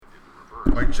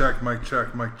Mic check, mic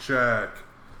check, mic check.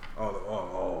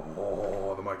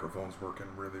 The microphone's working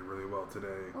really, really well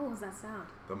today. Oh, what was that sound?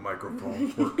 The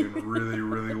microphone's working really,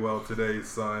 really well today,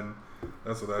 son.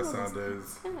 That's what that sound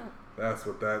is. That's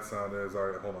what that sound is. All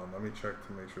right, hold on. Let me check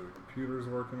to make sure the computer's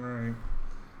working right.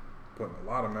 Putting a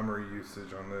lot of memory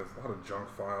usage on this. A lot of junk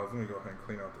files. Let me go ahead and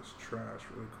clean out this trash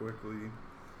really quickly.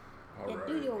 All right.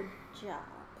 Do your job.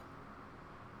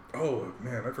 Oh,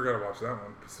 man, I forgot to watch that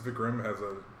one. Pacific Rim has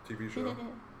a TV show.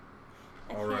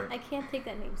 I can't take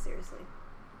that name seriously.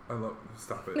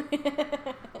 Stop it.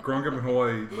 Growing up in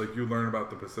Hawaii, like, you learn about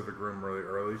the Pacific Rim really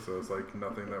early, so it's like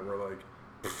nothing that we're like,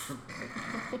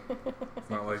 it's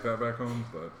not like that back home,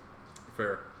 but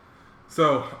fair.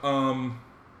 So,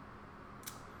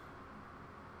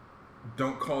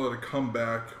 don't call it a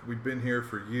comeback. We've been here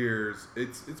for years.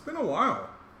 It's been a while.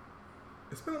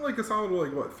 It's been like a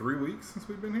solid, 3 weeks since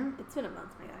we've been here? It's been a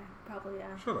month, my guy. Probably,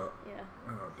 yeah. Shut up. Yeah.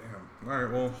 Oh, damn. All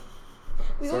right, well.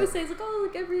 We always say, it's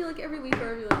like, every week or every,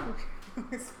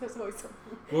 there's always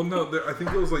something. Well, no, I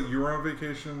think it was like you were on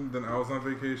vacation, then I was on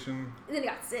vacation. And then I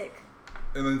got sick.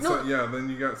 And then, then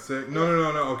you got sick. No.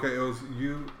 Okay, it was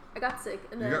you. I got sick.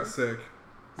 And then you got sick.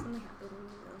 Something happened.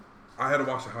 I had to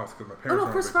watch the house because my parents were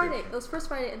on first vacation. Friday. It was first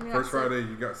Friday. And then first Friday,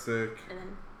 you got sick. And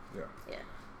then. Yeah.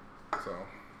 So,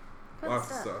 Fun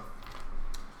lots of stuff.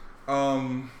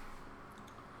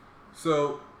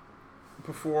 So,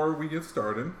 before we get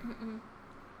started,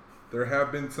 there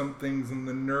have been some things in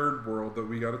the nerd world that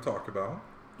we got to talk about.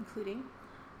 Including?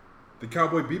 The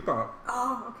Cowboy Bebop.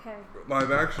 Oh, okay.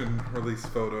 Live action release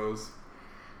photos.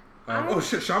 Oh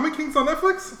shit, Shaman King's on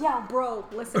Netflix? Yeah, bro,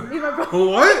 listen. Me and my brother.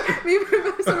 What? Me and my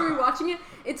brother started rewatching it.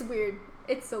 It's weird.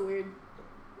 It's so weird.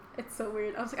 It's so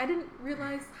weird. I was like, I didn't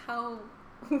realize how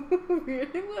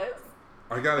weird it was.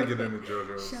 I gotta get into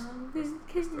JoJo's.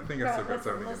 I think I still got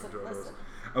 70 into JoJo's.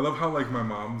 I love how, like, my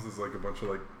mom's is, like, a bunch of,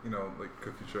 like,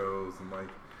 cookie shows and, like,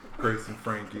 Grace and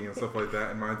Frankie and stuff like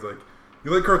that. And mine's like,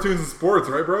 you like cartoons and sports,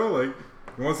 right, bro? Like,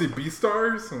 you want to see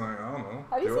Beastars? And, like, I don't know.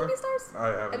 Have you seen Beastars? I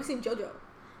haven't. Have you seen JoJo?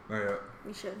 Not yet.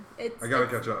 You should. I gotta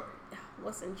catch up.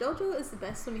 Listen, JoJo is the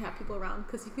best when you have people around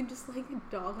because you can just, like,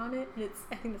 dog on it. And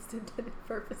I think that's the intended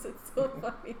purpose. It's so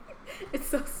funny. It's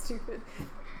so stupid.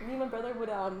 Me and my brother would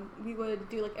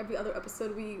do, like, every other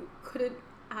episode. We couldn't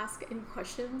ask any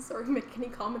questions or make any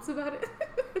comments about it.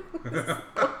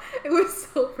 It was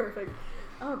so perfect.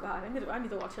 Oh god, I need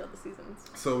to watch it out the seasons.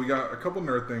 So we got a couple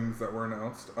nerd things that were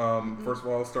announced. First of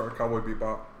all, I'll start with Cowboy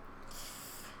Bebop.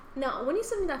 Now, when you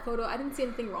sent me that photo, I didn't see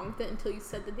anything wrong with it until you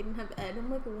said that they didn't have Ed.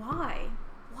 I'm like, why?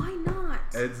 Why not?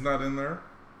 Ed's not in there?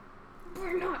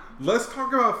 Why not? Let's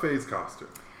talk about Faye's costume.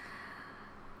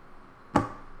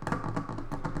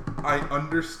 I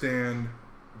understand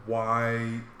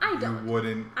why you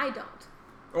wouldn't. I don't.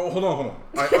 Oh, hold on.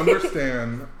 I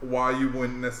understand why you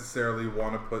wouldn't necessarily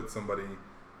want to put somebody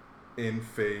in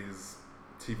Faye's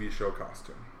TV show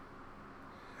costume.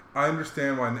 I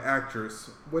understand why an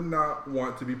actress would not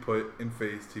want to be put in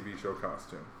Faye's TV show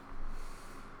costume.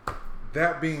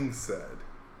 That being said,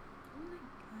 oh my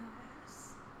gosh,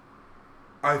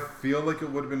 I feel like it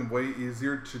would have been way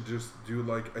easier to just do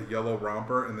like a yellow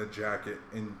romper and the jacket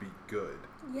and be good.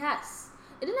 Yes.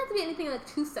 It didn't have to be anything like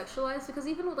too sexualized because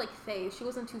even with like Faye, she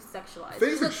wasn't too sexualized.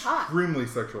 Faye's extremely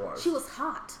sexualized. She was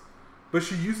hot. But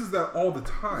she uses that all the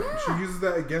time. Yeah. She uses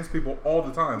that against people all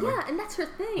the time. Yeah, and that's her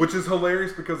thing. Which is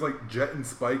hilarious because like Jet and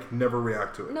Spike never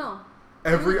react to it. No.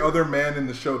 Every other man in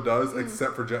the show does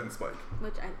except for Jet and Spike.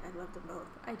 Which I love them both.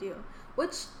 I do.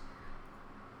 Which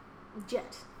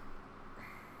Jet.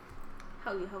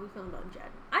 How we feeling about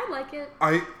Jet? I like it.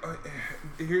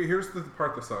 Here's the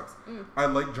part that sucks. I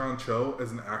like John Cho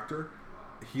as an actor.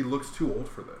 He looks too old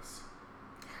for this.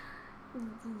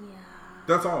 Yeah.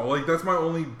 That's all. Like, that's my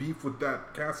only beef with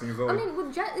that casting. Is that, like, I mean,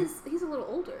 with Jet, he's a little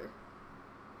older.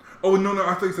 Oh, no.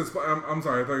 I thought you said Spike. I'm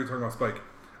sorry. I thought you were talking about Spike.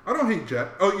 I don't hate Jet.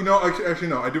 Oh, actually,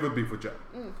 no. I do have a beef with Jet.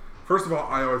 First of all,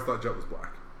 I always thought Jet was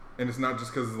black. And it's not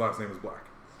just because his last name is Black.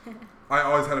 I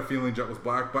always had a feeling Jet was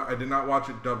black, but I did not watch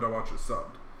it dubbed. I watched it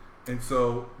subbed. And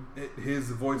so his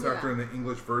voice actor in the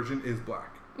English version is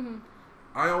black.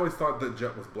 I always thought that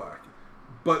Jet was black.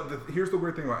 But here's the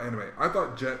weird thing about anime. I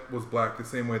thought Jet was black the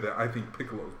same way that I think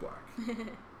Piccolo's black.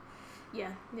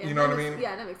 Yeah. You know what I mean?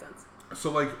 Yeah, that makes sense.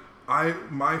 So, like,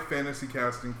 my fantasy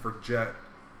casting for Jet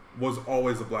was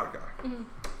always a black guy.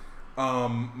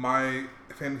 My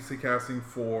fantasy casting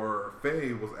for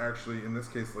Faye was actually, in this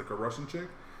case, like a Russian chick.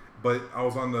 But I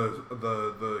was on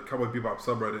the Cowboy Bebop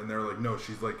subreddit, and they were like, no,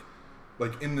 she's like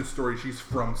in the story, she's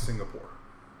from Singapore.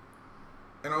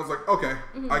 And I was like, okay,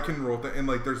 I can roll with that. And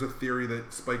like, there's a theory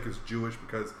that Spike is Jewish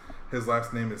because his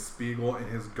last name is Spiegel, and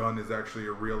his gun is actually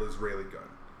a real Israeli gun.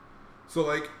 So,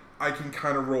 like, I can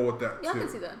kind of roll with that, too. Yeah, I can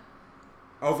see that.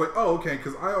 I was like, oh, okay,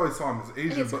 because I always saw him as Asian.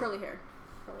 And he has curly hair.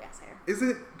 Curly ass hair. Is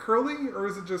it curly, or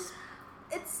is it just...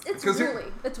 It's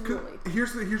really. It's really.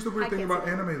 Here's the weird thing about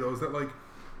anime, though, is that, like,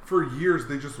 for years,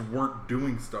 they just weren't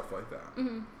doing stuff like that.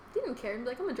 Mm-hmm. They didn't care.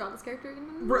 Like, I'm going to draw this character.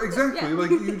 Right, exactly. Yeah.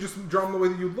 Like, you just draw them the way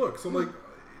that you look. So, like,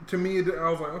 to me, I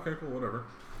was like, okay, cool, whatever.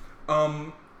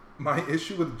 My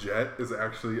issue with Jet is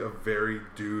actually a very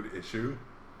dude issue.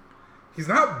 He's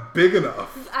not big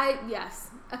enough. Yes.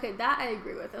 Okay, that I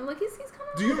agree with. And, like, he's kind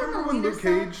of... Do you remember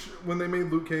when they made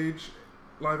Luke Cage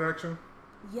live action?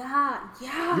 Yeah.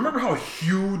 You remember how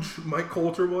huge Mike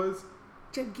Coulter was?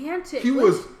 Gigantic. He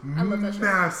was I love that show.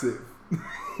 massive.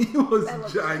 He was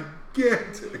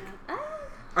gigantic. Yeah.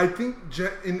 I think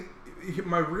Jet...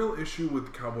 my real issue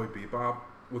with Cowboy Bebop,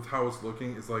 with how it's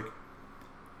looking, is like...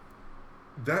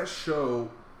 That show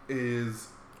is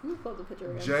Let me pull up the picture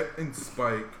again. Jet and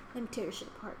Spike Let me tear your shit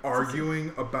apart.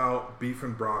 arguing about beef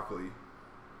and broccoli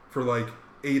for like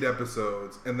 8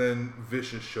 episodes, and then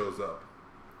Vicious shows up.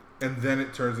 And then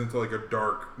it turns into like a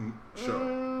dark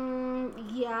show.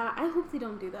 Yeah, I hope they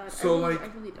don't do that. So I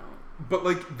really don't. But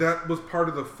like that was part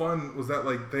of the fun, was that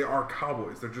like they are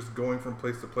cowboys. They're just going from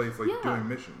place to place, like doing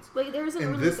missions. Like there isn't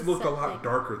and really this like looked a lot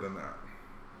darker than that.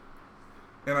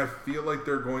 And I feel like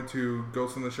they're going to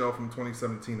Ghost in the Shell from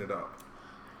 2017 it up.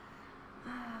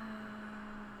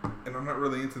 And I'm not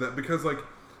really into that because like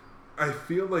I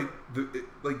feel like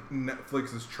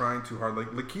Netflix is trying too hard.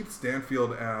 Like Lakeith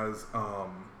Stanfield as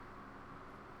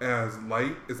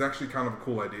Light is actually kind of a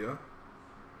cool idea.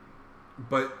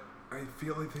 But I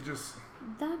feel like they just...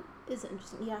 That is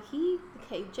interesting. Yeah,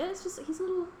 Jet is just, he's a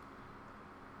little...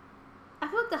 I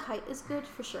feel like the height is good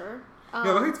for sure.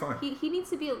 Yeah, the height's fine. He needs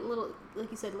to be a little,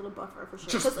 like you said, a little buffer for sure.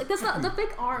 Because like the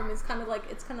fake arm is kind of like,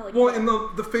 it's kind of like... Well, and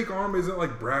the fake arm isn't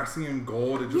like brassy and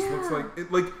gold. It just looks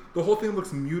like... the whole thing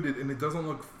looks muted and it doesn't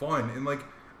look fun. And like,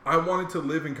 I wanted to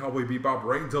live in Cowboy Bebop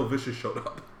right until Vicious showed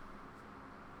up.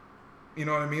 You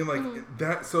know what I mean? Like,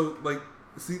 that... So, like...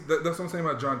 See, that's what I'm saying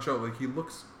about John Cho. Like, he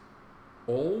looks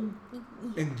old,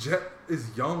 and Jet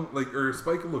is young. Like, or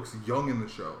Spike looks young in the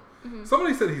show. Mm-hmm.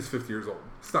 Somebody said he's 50 years old.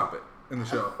 Stop it in the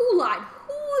show. Who lied?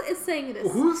 Who is saying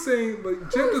this? Who's saying like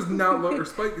Jet does not look, or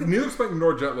Spike? Neither Spike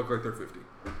nor Jet look like they're 50.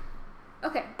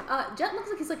 Okay, Jet looks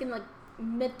like he's like in like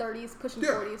mid 30s, pushing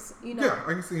 40s. You know? Yeah,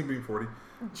 I can see him being 40.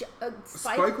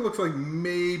 Spike looks like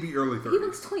maybe early 30s. He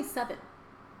looks 27.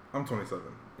 I'm 27,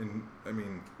 and I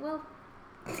mean. Well.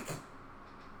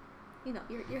 You know,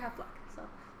 you're half black, so.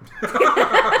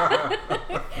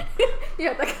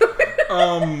 Yeah, like.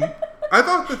 I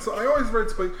thought that's. I always read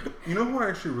Spike. You know who I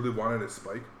actually really wanted as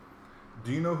Spike?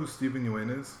 Do you know who Steven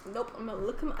Yeun is? Nope. I'm gonna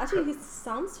look him. Actually, he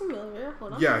sounds familiar.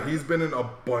 Hold on. Yeah, he's been in a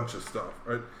bunch of stuff.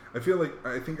 Right? I feel like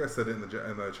I think I said it in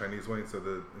the Chinese way instead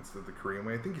of the Korean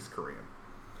way. I think he's Korean.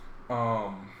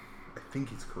 I think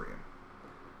he's Korean.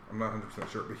 I'm not 100%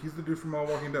 sure, but he's the dude from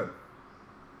Walking Dead.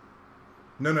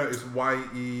 No, it's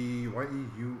Yeun,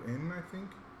 I think.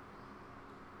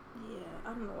 Yeah, I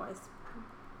don't know why.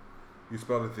 You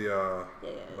spelled it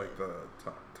like the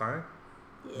Thai?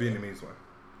 Yeah. Vietnamese way.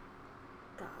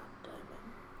 God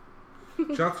damn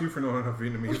it. Shout out to you for knowing enough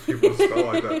Vietnamese people to spell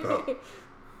like that, though.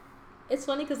 It's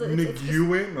funny because it's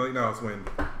Nguyen? Like, no, it's Nguyen.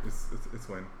 It's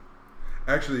Nguyen.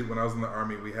 Actually, when I was in the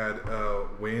army, we had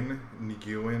Nguyen,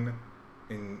 Nguyen,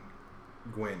 and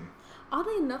Gwen.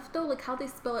 Oddly enough, though, like how they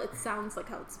spell it, it sounds like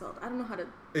how it's spelled. I don't know how to.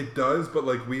 It does, but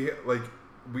like we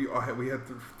had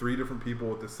 3 different people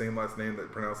with the same last name that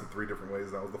pronounced it 3 different ways.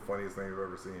 And that was the funniest thing I've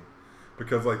ever seen.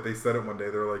 Because like they said it one day,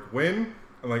 they were like, "When?"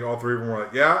 And like all 3 of them were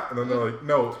like, "Yeah," and then they're like,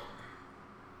 "No."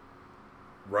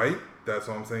 Right? That's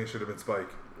what I'm saying. It should have been Spike.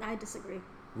 I disagree.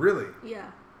 Really?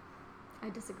 Yeah, I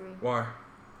disagree. Why?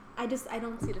 I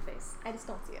don't see the face. I just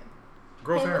don't see it.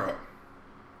 Girl's hair.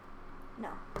 No.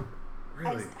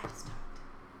 Really? I just don't.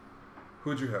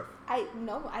 Who'd you have? I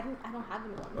don't have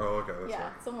anyone. Oh, okay, that's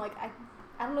right. So I'm like, I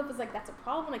don't know if it's like that's a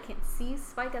problem. I can't see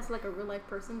Spike as like a real life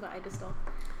person, but I just don't.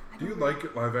 Do you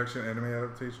like live action anime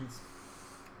adaptations?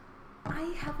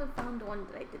 I haven't found one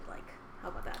that I did like. How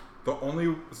about that? The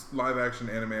only live action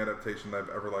anime adaptation I've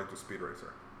ever liked was Speed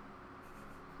Racer.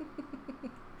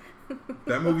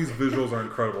 That movie's visuals are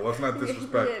incredible. Let's not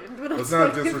disrespect. Let's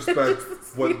not disrespect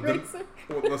what the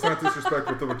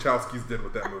Wachowskis did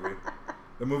with that movie.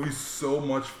 The movie's so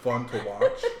much fun to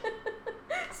watch.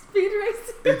 Speed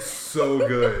Racer. It's so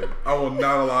good. I will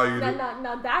not allow you to.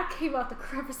 Now that came out the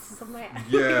crevices of my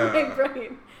my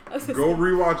brain. Go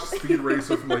rewatch Speed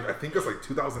Racer from like I think it's like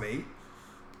 2008.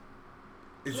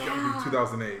 It's gotta be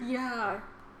 2008. Yeah.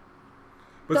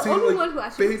 But The see, only like, one who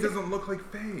actually Faye looks like- doesn't look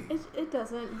like Faye. It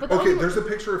doesn't. But the Okay, only there's a one,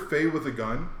 picture of Faye with a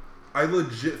gun. I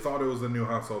legit thought it was the new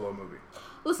Han Solo movie.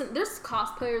 listen, there's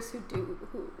cosplayers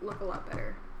who look a lot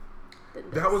better than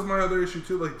this. That was my other issue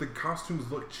too. Like the costumes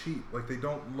look cheap. Like they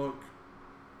don't look.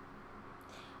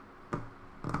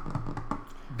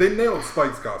 They nailed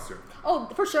Spike's costume. Oh,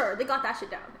 for sure, they got that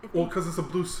shit down. Well, because it's a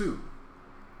blue suit.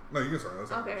 No, you can start.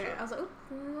 That's not Okay, shit. I was like,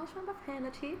 oh, watch my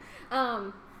profanity.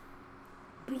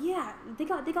 But yeah, they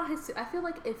got his suit. I feel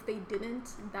like if they didn't,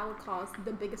 that would cause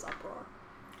the biggest uproar.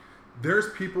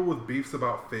 There's people with beefs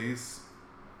about Faye's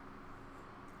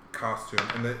costume,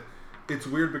 and that it's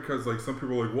weird because like some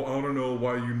people are like, well, I don't know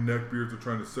why you neckbeards are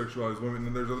trying to sexualize women,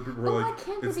 and there's other people who are Why like,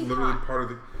 can't they it's be literally hot? part of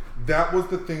the. That was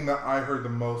the thing that I heard the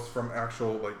most from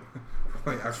actual like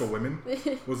actual women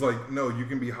was like, no, you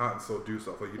can be hot and still do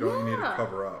stuff. Like you don't need to Yeah.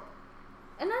 cover up.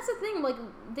 And that's the thing, like,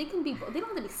 they can be, they don't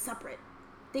have to be separate.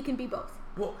 They can be both.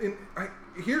 Well,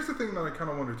 here's the thing that I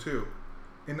kind of wonder too,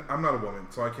 and I'm not a woman,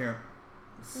 so I can't.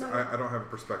 No, I don't have a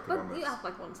perspective But on this. you act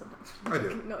like one sometimes. I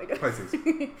do. No, I don't. Pisces.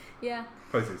 Yeah.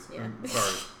 Pisces. Yeah. I'm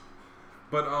sorry.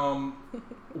 But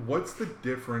what's the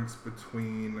difference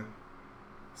between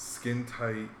skin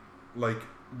tight, like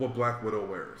what Black Widow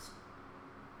wears,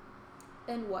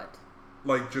 And what?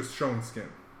 like just showing skin?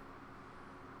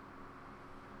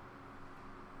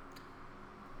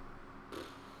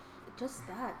 Just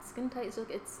that. Skin tight is like,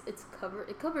 it's cover.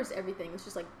 It covers everything. It's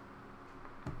just like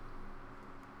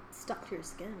stuck to your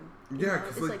skin. You Yeah, know?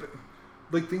 because It's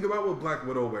like think about what Black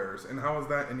Widow wears, and how is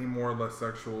that any more or less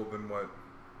sexual than what?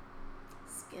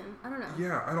 skin. I don't know.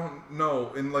 Yeah, I don't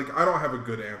know, and like I don't have a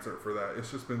good answer for that. It's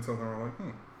just been something where I'm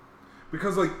like,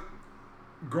 because like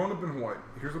growing up in Hawaii,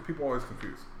 here's what people always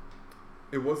confuse.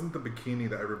 It wasn't the bikini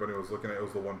that everybody was looking at; it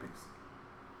was the one piece,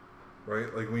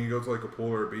 right? Like when you go to like a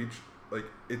pool or a beach, like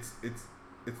it's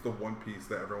the one piece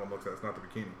that everyone looks at. It's not the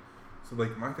bikini. So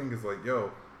like my thing is like,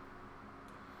 yo,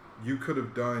 you could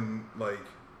have done like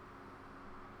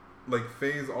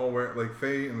Faye's all wear like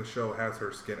Faye in the show has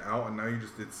her skin out, and now you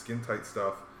just did skin tight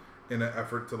stuff in an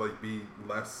effort to like be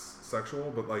less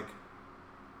sexual. But like,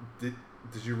 did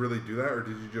you really do that, or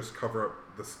did you just cover up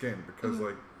the skin? Because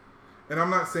like, and I'm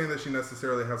not saying that she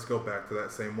necessarily has to go back to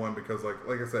that same one, because like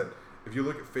I said, if you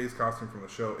look at Faye's costume from the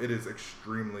show, it is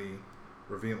extremely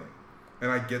revealing.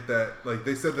 And I get that, like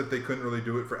they said that they couldn't really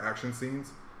do it for action scenes.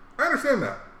 I understand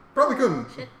that. Probably couldn't.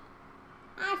 Shit.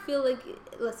 I feel like,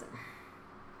 listen,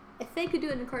 if they could do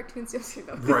it in cartoons, you'll see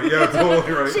them. Right? Yeah,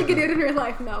 totally right. She could do it in real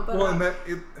life now, but Well, and that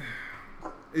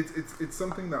it's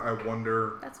something that I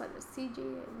wonder. that's why there's CG,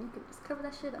 and you can just cover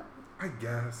that shit up. I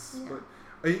guess, Yeah.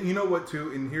 but you know what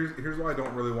too, and here's why I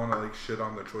don't really want to like shit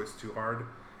on the choice too hard.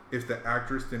 If the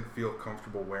actress didn't feel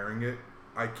comfortable wearing it,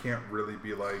 I can't really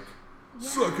be like,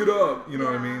 suck it up. You know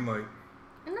what I Yeah. mean? Like,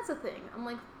 And that's the thing. I'm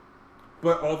like,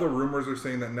 but all the rumors are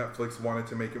saying that Netflix wanted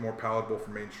to make it more palatable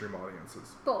for mainstream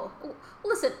audiences. well,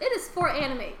 listen, it is for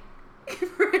anime.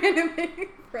 For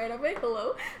anime,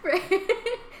 hello? For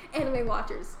anime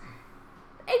watchers.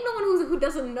 Ain't no one who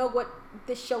doesn't know what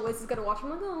this show is gonna watch. I'm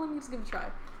like, oh, let me just give it a try.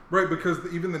 Right, because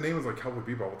even the name is like Cowboy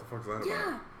Bebop. What the fuck is that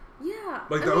about? Yeah.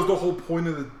 Like, that was the whole point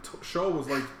of the show, was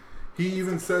like, he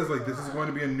even says, like, this is going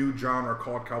to be a new genre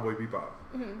called Cowboy Bebop.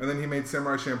 And then he made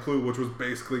Samurai Champloo, which was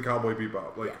basically Cowboy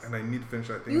Bebop. Like, Yes. and I need to finish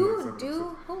that thing. You in like 7 do?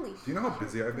 episodes. Holy shit. Do you know how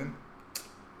busy I've been?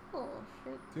 Oh,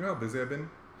 shit. Do you know how busy I've been?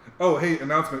 Oh, hey,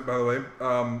 announcement, by the way,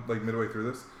 like midway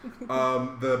through this.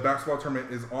 The basketball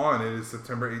tournament is on. It is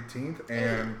September 18th,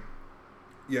 and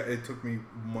yeah, it took me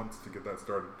months to get that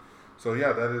started. So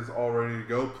yeah, that is all ready to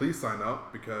go. Please sign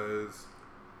up, because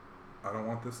I don't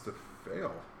want this to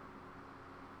fail.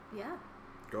 Yeah.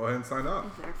 Go ahead and sign up.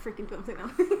 They're freaking doing something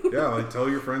now. Yeah, like tell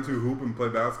your friends who hoop and play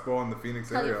basketball in the Phoenix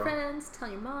Tell area. your friends, tell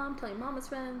your mom, tell your mama's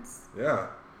friends, Yeah.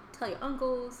 tell your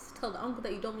uncles, tell the uncle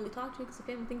that you don't really talk to because the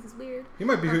family thinks it's weird. He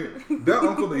might be that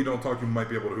uncle that you don't talk to might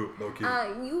be able to hoop, low key.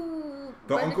 You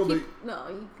The better uncle keep, no,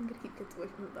 you can keep kids away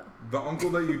from it though. The uncle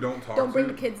that you don't talk Don't to. bring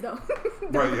the kids though.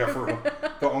 Right, yeah, for real.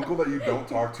 The uncle that you don't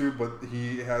talk to, but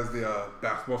he has the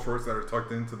basketball shorts that are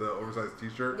tucked into the oversized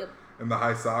t-shirt. Yep. And the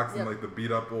high socks and Yep. like the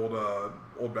beat up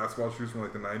old basketball shoes from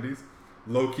like the 90s.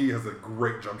 Low key has a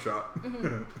great jump shot.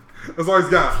 That's all he's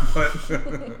got.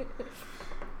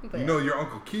 But you know, your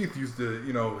Uncle Keith used to,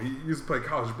 he used to play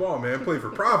college ball, man, play for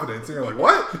Providence. And you're like,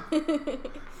 what?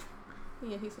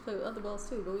 Yeah, he used to play with other balls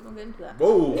too, but we don't get into that.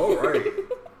 Whoa, all right.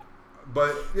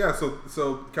 But yeah,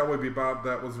 so Cowboy Bebop,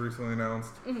 that was recently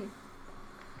announced.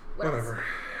 What Whatever.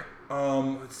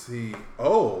 Let's see.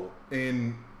 Oh,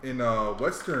 in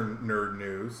Western nerd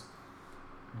news,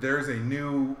 there's a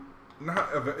new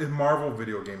not a Marvel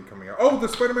video game coming out. Oh, the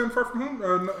Spider-Man Far From Home,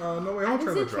 No Way I Home haven't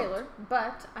trailer seen the dropped. trailer,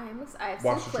 but I've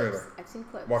Watch seen the clips. trailer. I've seen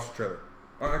clips. Watch the trailer.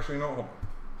 Oh, actually, no, hold on.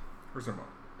 Where's the remote?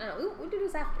 No, we do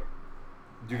this after.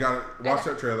 You gotta watch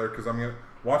that trailer because I'm gonna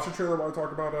watch the trailer while I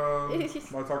talk about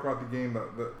while I talk about the game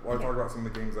while I talk about some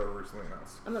of the games that were recently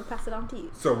announced. I'm gonna pass it on to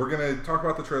you. So we're gonna talk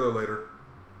about the trailer later.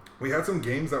 We had some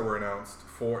games that were announced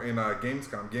in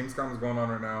Gamescom. Gamescom is going on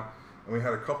right now, and we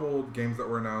had a couple games that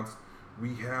were announced.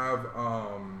 We have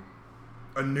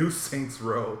a new Saints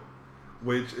Row,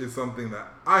 which is something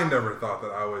that I never thought that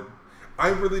I would. I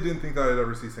really didn't think that I'd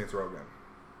ever see Saints Row again.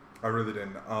 I really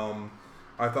didn't.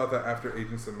 I thought that after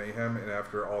Agents of Mayhem and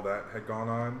after all that had gone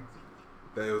on,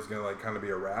 that it was gonna like kind of be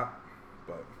a wrap.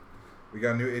 But we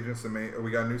got new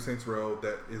we got new Saints Row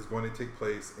that is going to take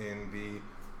place in the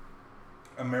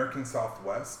American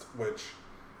Southwest, which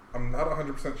I'm not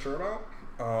 100% sure about.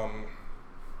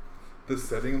 The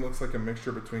setting looks like a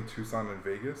mixture between Tucson and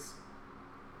Vegas,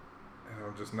 and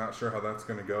I'm just not sure how that's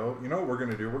going to go. You know what we're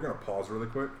going to do? We're going to pause really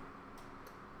quick.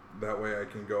 That way I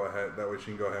can go ahead. That way she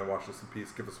can go ahead and watch this in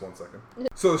peace. Give us 1 second.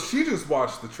 So she just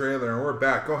watched the trailer, and we're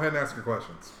back. Go ahead and ask your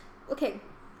questions. Okay.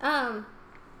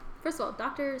 First of all,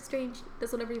 Doctor Strange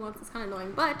does whatever he wants. It's kind of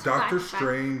annoying, but Doctor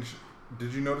Strange.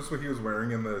 Did you notice what he was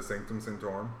wearing in the Sanctum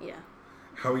Sanctorum? Yeah.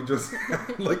 How he just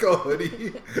had like a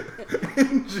hoodie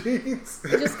and jeans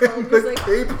just cold. and the Like,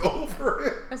 cape over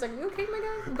it. I was like, you okay, my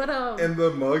guy? But And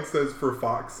the mug says "For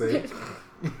Fox's sake."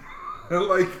 And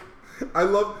like, I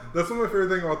love. That's one of my favorite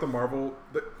things about the Marvel.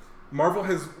 Marvel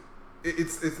has.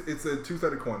 It's a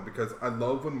two-sided coin because I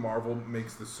love when Marvel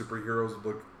makes the superheroes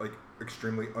look like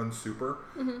extremely unsuper,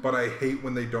 but I hate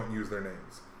when they don't use their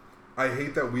names. I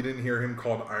hate that we didn't hear him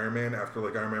called Iron Man after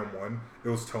like Iron Man 1. It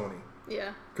was Tony.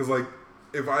 Yeah. Because like,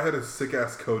 if I had a sick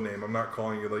ass code name, I'm not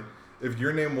calling you like. If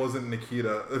your name wasn't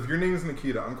Nikita, if your name is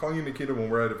Nikita, I'm calling you Nikita when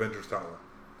we're at Avengers Tower.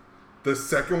 The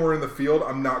second we're in the field,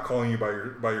 I'm not calling you by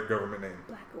your government name.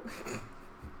 Black.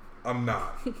 I'm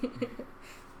not.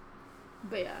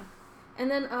 But yeah, and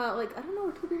then like I don't know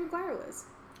where Tobey Maguire was.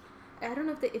 I don't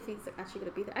know if he's actually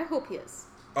gonna be there. I hope he is.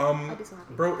 I'd be so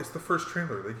happy. Bro, it's the first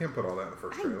trailer. They can't put all that in the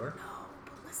first trailer. No,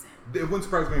 but listen. It wouldn't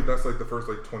surprise me if that's like the first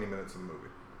like 20 minutes of the movie.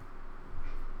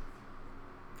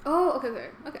 Oh, okay.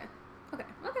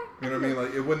 You know what I mean?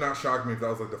 Like, it would not shock me if that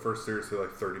was like the first seriously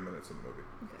like 30 minutes of the movie.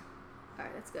 Okay. All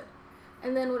right, that's good.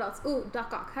 And then what else? Oh,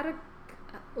 Doc Ock.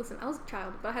 Listen, I was a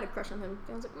child, but I had a crush on him.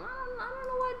 I was like, I don't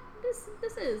know what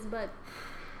this is, but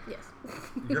yes.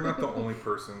 You're not the only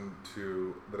person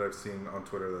that I've seen on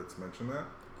Twitter that's mentioned that.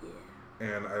 Yeah.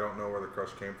 And I don't know where the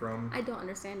crush came from. I don't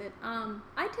understand it.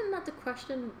 I tend not to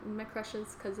question my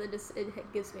crushes because it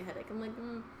gives me a headache. I'm like,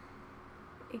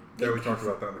 yeah, we talked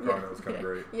about that in the car. And it was kind of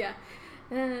great. Yeah.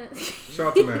 Shout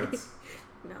out to Mans.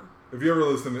 No. If you ever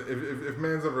listen, if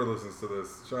Mans ever listens to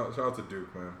this, shout out to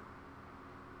Duke, man.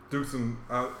 Duke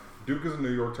is a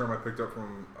New York term I picked up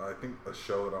from I think a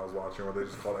show that I was watching where they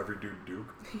just called every dude Duke.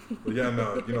 But yeah,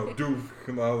 no, Duke.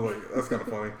 And I was like, that's kind of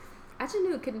funny. I actually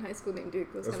knew a kid in high school named Duke.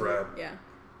 It was That's kinda rad. weird.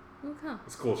 Yeah. Okay.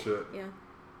 It's cool shit. Yeah.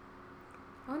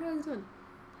 I wonder how he's doing.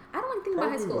 I don't like thinking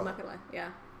about high school. I'm not gonna lie.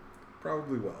 Yeah.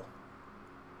 Probably well.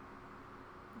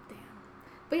 Damn.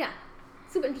 But yeah,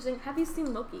 super interesting. Have you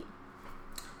seen Loki?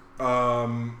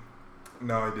 No,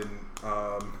 I didn't.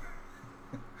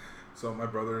 So my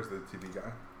brother is the TV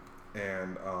guy,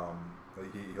 and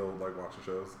he'll like watch the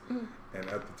shows. Mm-hmm. And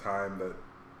at the time that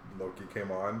Loki came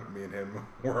on, me and him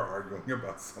were arguing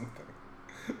about something,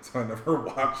 so I never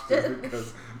watched it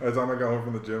because by the time I got home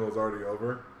from the gym, it was already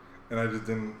over, and I just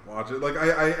didn't watch it. Like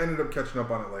I ended up catching up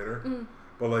on it later. Mm-hmm.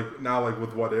 But like now, like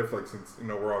with What If, like since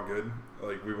we're all good,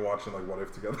 like we've been watching like What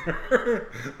If together.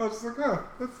 I was just like, oh,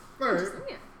 that's all right.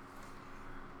 Yeah.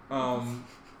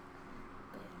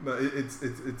 No,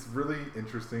 it's really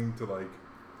interesting to like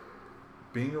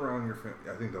being around your family.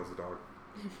 I think that was a dog.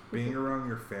 Being around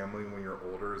your family when you're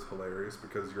older is hilarious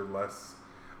because you're less.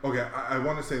 Okay, I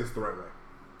want to say this the right way.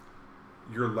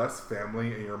 You're less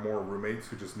family and you're more roommates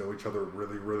who just know each other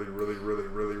really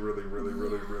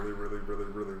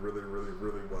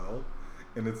well.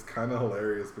 And it's kind of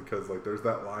hilarious because like there's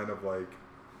that line of like,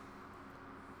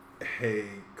 hey,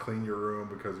 clean your room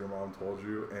because your mom told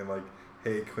you, and like,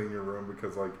 hey, clean your room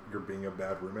because like you're being a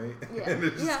bad roommate. Yeah. And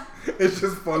it's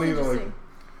just funny to like.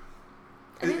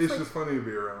 It's like, just funny to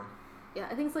be around. Yeah,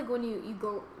 I think it's like when you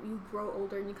grow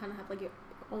older and you kind of have like your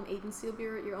own agency of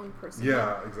your own person.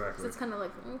 Yeah, exactly. So it's kind of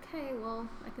like, okay, well,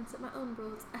 I can set my own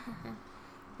rules.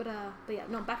 but yeah,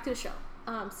 no, back to the show.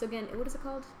 So again, what is it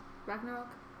called? Ragnarok?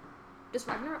 Just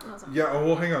Ragnarok? No, yeah,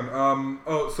 well, hang on.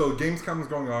 So Gamescom is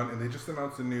going on, and they just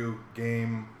announced a new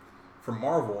game from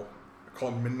Marvel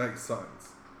called Midnight Suns.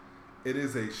 It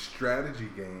is a strategy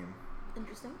game.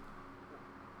 Interesting.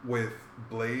 With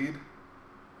Blade.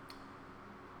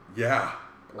 Yeah.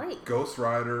 Blade. Ghost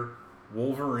Rider,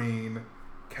 Wolverine,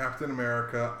 Captain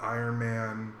America, Iron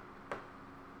Man.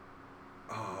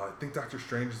 I think Doctor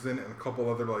Strange is in it, and a couple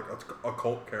other like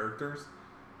occult characters,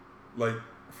 like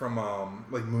from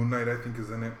like Moon Knight I think is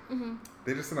in it. Mm-hmm.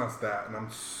 They just announced that, and I'm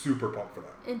super pumped for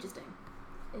that. Interesting.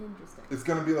 It's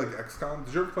gonna be like XCOM.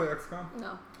 Did you ever play XCOM?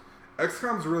 No.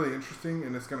 XCOM's really interesting,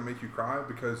 and it's gonna make you cry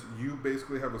because you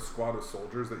basically have a squad of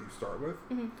soldiers that you start with,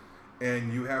 Mm-hmm.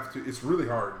 and you have to. It's really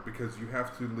hard because you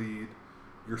have to lead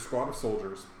your squad of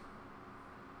soldiers.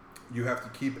 You have to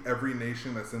keep every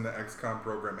nation that's in the XCOM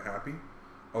program happy.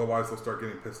 Otherwise, they'll start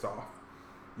getting pissed off.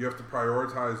 You have to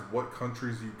prioritize what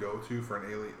countries you go to for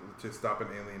to stop an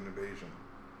alien invasion.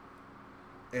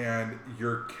 And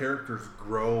your characters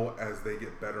grow as they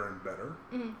get better and better.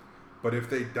 Mm-hmm. But if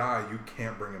they die, you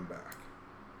can't bring them back.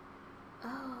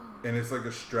 Oh. And it's like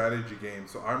a strategy game.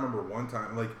 So I remember one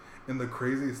time, like, and the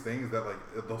craziest thing is that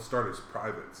like they'll start as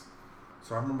privates.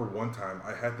 So I remember one time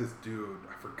I had this dude.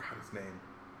 I forgot his name.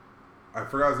 I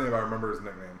remember his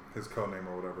nickname, his code name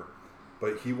or whatever.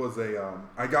 But he was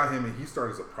I got him and he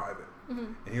started as a private.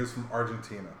 Mm-hmm. And he was from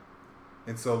Argentina.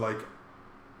 And so like,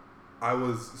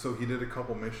 so he did a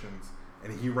couple missions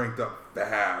and he ranked up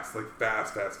fast.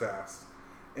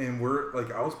 And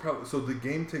I was probably, so the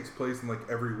game takes place in like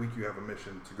every week you have a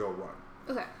mission to go run.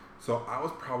 Okay. So I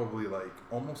was probably like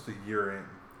almost a year in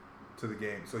to the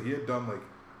game. So he had done like,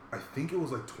 I think it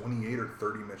was like 28 or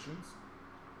 30 missions,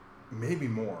 maybe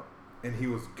more. And he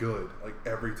was good like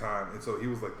every time. And so he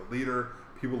was like the leader.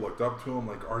 People looked up to him.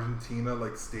 Like Argentina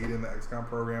like stayed in the XCOM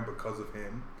program because of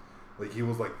him. Like he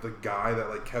was like the guy that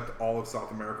like kept all of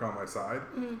South America on my side.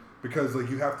 Mm-hmm. Because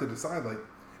like you have to decide like,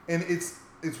 and it's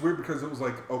weird because it was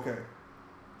like, okay,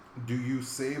 do you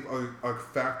save a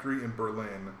factory in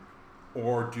Berlin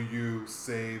or do you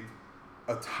save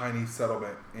a tiny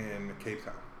settlement in Cape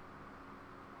Town?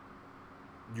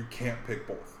 You can't pick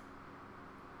both.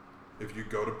 If you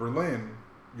go to Berlin,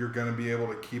 you're going to be able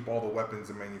to keep all the weapons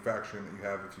and manufacturing that you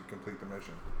have if you complete the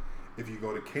mission. If you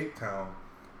go to Cape Town,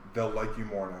 they'll like you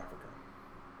more in Africa.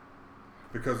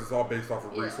 Because it's all based off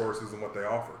of resources and what they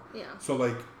offer. Yeah. So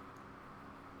like,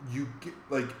 you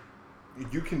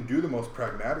can do the most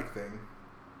pragmatic thing,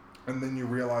 and then you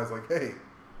realize like, hey,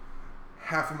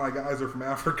 half of my guys are from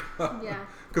Africa. Yeah.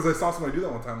 Because I saw somebody do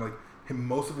that one time. Like,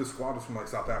 most of his squad was from like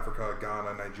South Africa,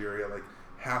 Ghana, Nigeria. Like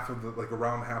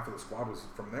around half of the squad was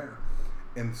from there.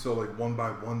 And so like one by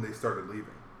one they started leaving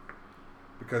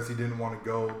because he didn't want to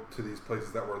go to these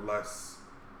places that were less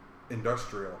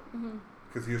industrial. Mm-hmm.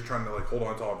 Because he was trying to like hold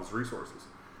on to all of his resources.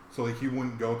 So like he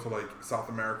wouldn't go to like South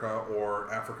America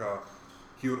or Africa.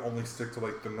 He would only stick to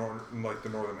like the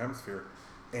northern hemisphere,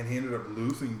 and he ended up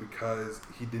losing because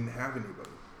he didn't have anybody.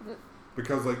 Mm-hmm.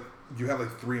 Because like you had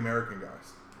like 3 American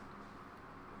guys,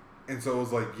 and so it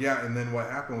was like and then what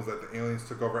happened was that the aliens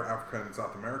took over Africa and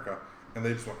South America, and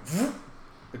they just went,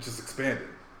 it just expanded,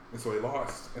 and so he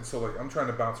lost. And so like I'm trying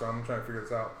to bounce around, I'm trying to figure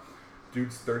this out.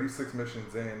 Dude's 36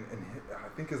 missions in, and I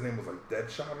think his name was like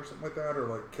Deadshot or something like that, or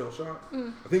like Killshot.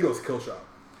 Mm. I think it was Killshot.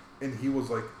 And he was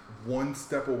like one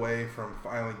step away from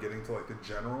finally getting to like the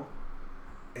general.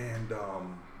 And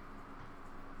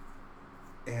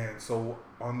so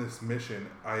on this mission,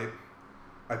 I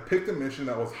picked a mission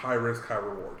that was high risk, high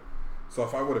reward. So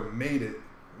if I would have made it,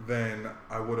 then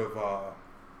I would have,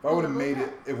 if I would have made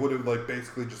it, it would have like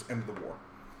basically just ended the war.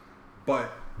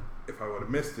 But if I would have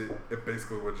missed it, it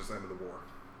basically would have just ended the war.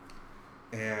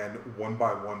 And one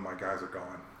by one, my guys are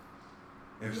gone.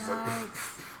 And it's just like,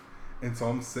 and so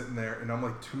I'm sitting there, and I'm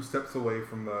like 2 steps away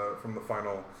from the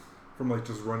final, from like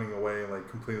just running away and like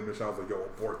completing the mission. I was like, yo,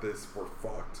 abort this, we're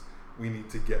fucked. We need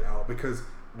to get out. Because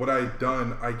what I had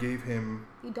done, I gave him.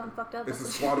 You done fucked up. It's a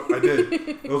squad. I did.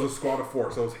 It was a squad of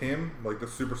 4. So it was him, like the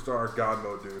superstar God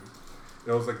mode dude.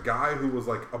 It was a guy who was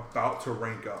like about to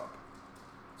rank up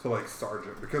to like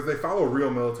sergeant, because they follow real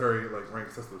military like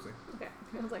ranks. That's Lucy. Okay.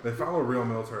 I was like, they follow real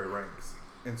military ranks,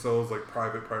 and so it was like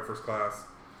private first class,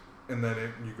 and then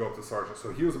you go up to sergeant.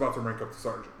 So he was about to rank up to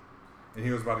sergeant, and he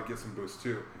was about to get some boosts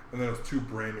too. And then it was 2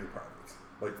 brand new privates,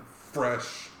 like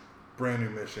fresh, brand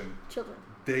new mission. Children.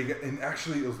 And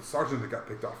actually it was the sergeant that got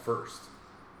picked off first,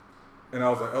 and I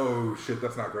was like, oh shit,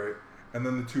 that's not great. And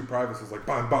then the 2 privates was like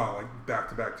bang bang, like back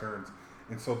to back turns.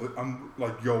 And so I'm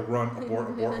like, yo, run, abort.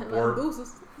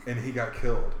 And he got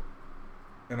killed.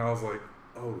 And I was like,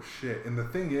 oh shit. And the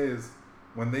thing is,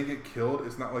 when they get killed,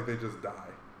 it's not like they just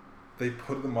die. They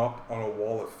put them up on a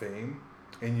wall of fame,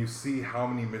 and you see how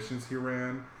many missions he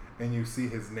ran, and you see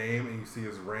his name, and you see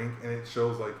his rank, and it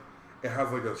shows like it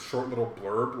has like a short little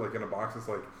blurb, like in a box. It's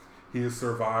like, he is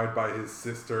survived by his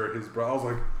sister, his brother. I was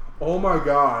like, oh my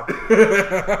god.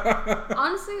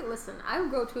 Honestly, listen, I would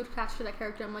grow too attached to that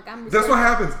character. I'm like, That's what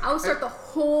happens. I would start the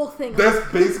whole thing.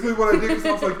 That's basically what I did.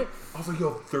 Because I was like,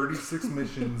 yo, 36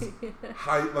 missions,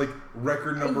 high, like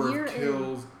record number of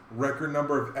kills, record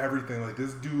number of everything. Like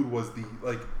this dude was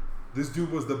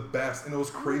the best, and it was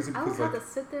crazy because I would have to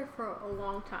sit there for a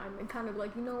long time and kind of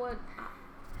like, you know what?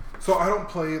 So I don't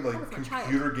play like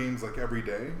computer games like every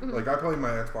day. Mm-hmm. Like I play my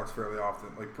Xbox fairly often.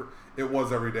 Like it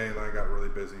was every day, and then I got really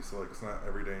busy, so like it's not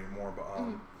every day anymore.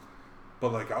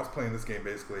 But like I was playing this game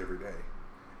basically every day,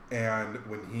 and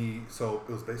so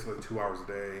it was basically 2 hours a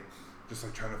day, just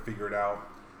like trying to figure it out.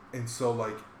 And so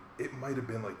like it might have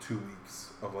been like 2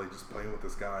 weeks of like just playing with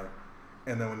this guy,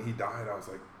 and then when he died, I was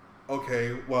like,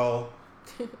 okay, well,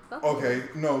 okay,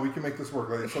 no, we can make this work.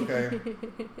 Like it's okay.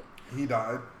 He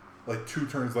died. Like 2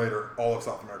 turns later, all of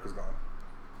South America's gone.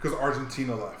 Because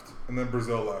Argentina left, and then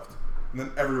Brazil left, and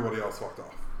then everybody else walked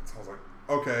off. So I was like,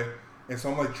 okay. And so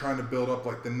I'm like trying to build up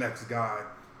like the next guy.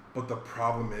 But the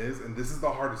problem is, and this is the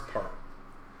hardest part,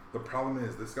 the problem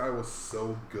is this guy was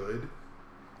so good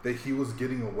that he was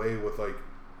getting away with like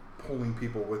pulling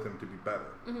people with him to be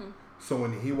better. Mm-hmm. So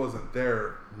when he wasn't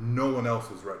there, no one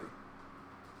else was ready.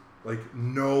 Like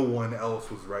no one else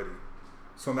was ready.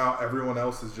 So now everyone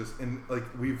else is just in, like,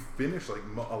 we've finished, like,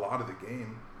 a lot of the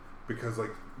game because, like,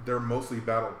 they're mostly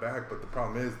battled back, but the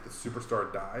problem is the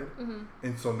superstar died,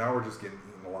 and so now we're just getting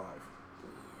eaten alive.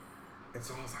 And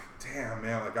so I was like, damn,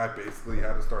 man, like, I basically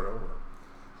had to start over.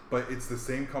 But it's the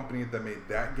same company that made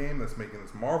that game that's making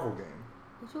this Marvel game.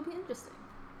 Which will be interesting.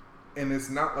 And it's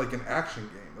not, like, an action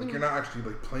game. Like, you're not actually,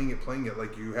 like, playing it.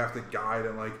 Like, you have to guide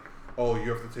and, like, oh, you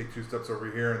have to take 2 steps over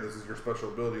here, and this is your special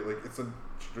ability. Like, it's a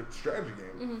strategy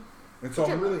game. Mm-hmm. And so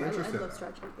I'm really interested in it.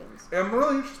 Strategy games. And I'm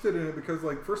really interested in it because,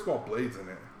 like, first of all, Blade's in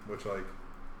it, which, like,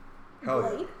 hell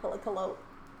Blade? Yeah. Like, hello.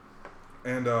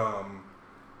 And,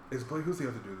 is Blade, who's the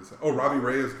other dude? Oh, Robbie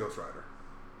Ray is Ghost Rider.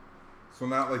 So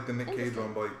not, like, the Nick Cage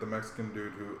one, but, like, the Mexican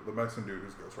dude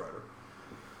who's Ghost Rider.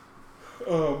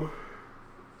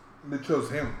 They chose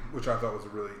him, which I thought was a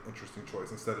really interesting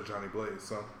choice instead of Johnny Blaze,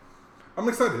 so I'm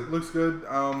excited. It looks good.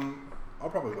 I'll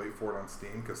probably wait for it on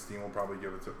Steam because Steam will probably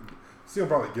give that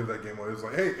game away. It's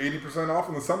like, hey, 80% off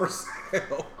in the summer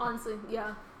sale. Honestly,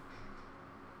 yeah.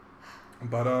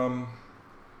 But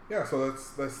yeah. So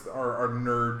that's our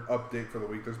nerd update for the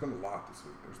week. There's been a lot this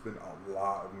week. There's been a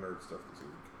lot of nerd stuff this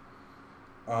week.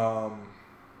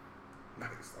 Nice.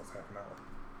 That was half an hour.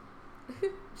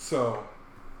 So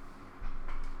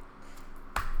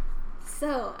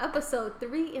episode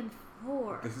 3 and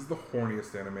 4. This is the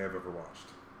horniest anime I've ever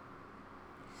watched.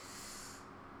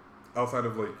 Outside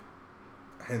of, like,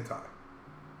 hentai.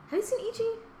 Have you seen Ichi?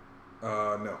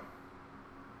 No.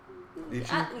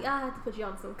 Ichi? I had to put you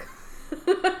on some.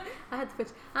 I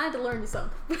had to learn you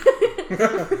some.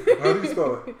 How do you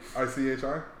spell it?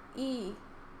 ICHI?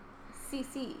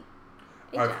 ECC.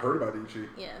 I've heard about Ichi.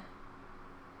 Yeah.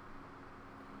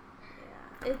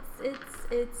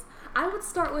 It's. I would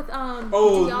start with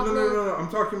Oh Diablo. No! I'm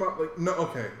talking about like no.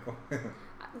 Okay.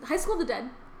 High School of the Dead.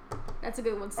 That's a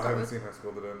good one to start with. I haven't seen High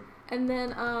School of the Dead. And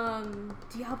then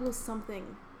Diablo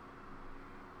something.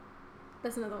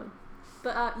 That's another one.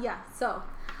 But yeah. So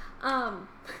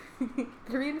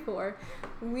 3 and 4.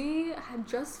 We had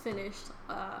just finished.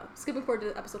 Skipping forward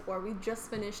to episode 4. We just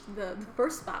finished the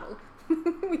first battle.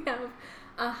 We have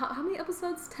how many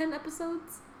episodes? 10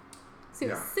 episodes. So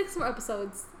yeah. 6 more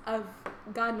episodes of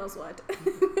God knows what.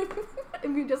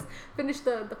 And we just finished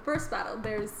the first battle.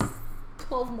 There's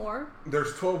 12 more.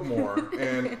 There's 12 more.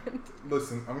 And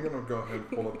listen, I'm going to go ahead and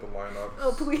pull up the lineup.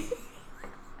 Oh, please.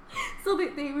 So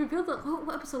they revealed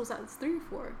what episode was that? It's 3 or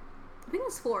 4? I think it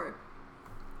was 4.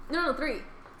 No, 3.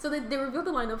 So they revealed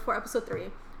the lineup for episode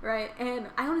 3, right? And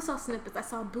I only saw snippets. I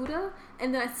saw Buddha,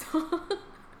 and then I saw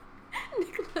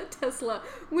Nikola Tesla,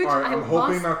 which I'm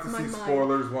hoping not to see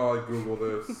spoilers while I Google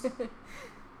this.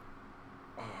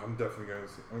 I'm definitely going to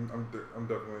see. I'm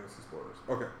definitely going to see spoilers.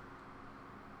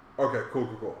 Okay,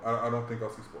 cool. I don't think I'll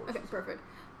see spoilers. Okay, perfect.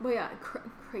 But yeah,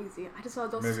 crazy. I just saw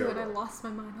those two and I lost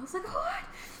my mind. I was like, what?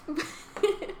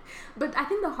 But I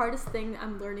think the hardest thing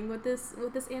I'm learning with this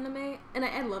anime, and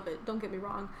I love it. Don't get me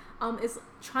wrong, is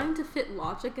trying to fit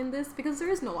logic in this because there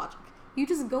is no logic. You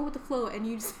just go with the flow and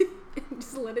you just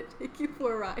let it take you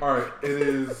for a ride. All right, it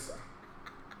is.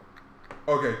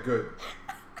 Okay, good.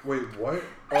 Wait, what?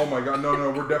 Oh my god,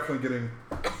 no, we're definitely getting.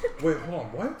 Wait, hold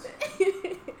on, what?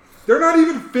 They're not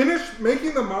even finished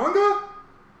making the manga?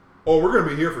 Oh, we're gonna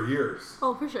be here for years.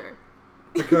 Oh, for sure.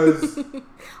 Because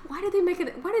why did they make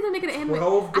it an anime?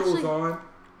 12 goes on.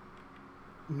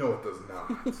 No, it does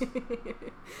not.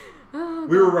 Oh,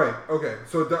 We were right. Okay,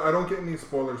 so I don't get any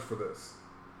spoilers for this.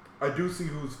 I do see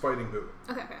who's fighting who.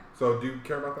 Okay. So do you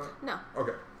care about that? No.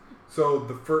 Okay.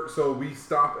 So so we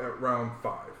stop at round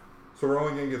 5. So we're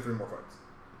only gonna get 3 more fights.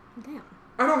 Damn.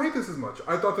 I don't hate this as much.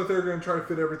 I thought that they were gonna try to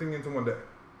fit everything into one day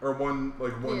or one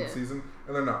season,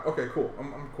 and they're not. Okay, cool.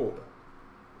 I'm cool with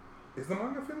that. Is the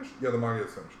manga finished? Yeah, the manga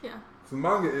is finished. Yeah. So the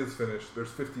manga is finished.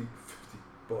 There's 50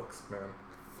 books, man.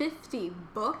 50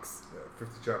 books? Yeah,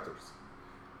 50 chapters.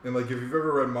 And like, if you've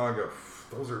ever read manga,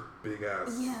 those are big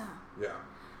ass. Yeah. Yeah.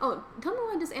 Oh, tell me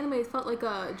why this anime felt like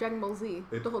Dragon Ball Z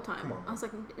the whole time. Come on, I was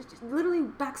like, it's just literally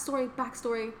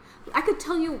backstory. I could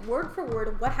tell you word for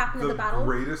word what happened in the battle. The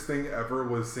greatest thing ever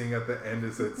was seeing at the end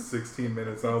is at 16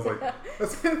 minutes. I was like,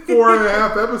 that's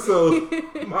 4.5 episodes.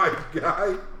 My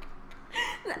guy.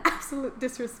 The absolute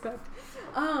disrespect.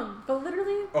 But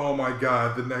literally. Oh my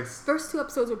god, the next. First 2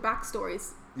 episodes were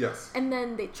backstories. Yes. And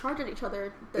then they charge at each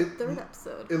other the 3rd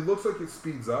episode. It looks like it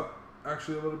speeds up.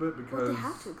 Actually, a little bit because well, they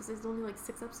have to because there's only like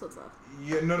 6 episodes left.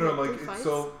 Yeah, no, like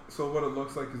so what it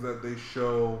looks like is that they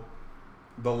show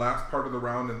the last part of the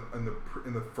round in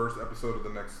the first episode of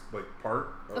the next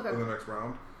part of the next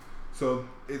round. So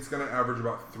it's gonna average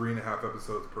about 3.5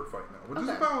 episodes per fight now, which is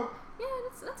about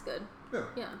that's good.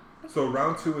 Yeah. So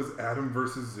round 2 is Adam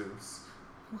versus Zeus.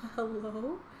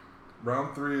 Hello.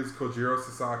 Round 3 is Kojiro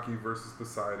Sasaki versus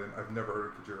Poseidon. I've never heard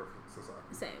of Kojiro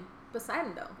Sasaki. Same.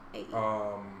 Poseidon though. Hey.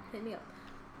 Hit me up.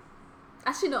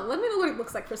 Actually, no. Let me know what he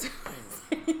looks like first.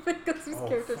 Because these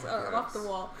characters are off the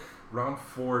wall. Round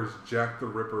 4 is Jack the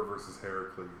Ripper versus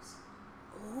Heracles.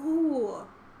 Ooh.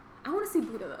 I want to see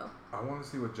Buddha though. I want to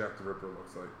see what Jack the Ripper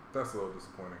looks like. That's a little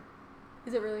disappointing.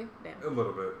 Is it really? Damn. A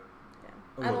little bit.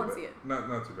 Yeah. I don't want to see it. Not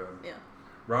too bad. Yeah.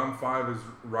 Round 5 is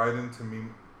Raiden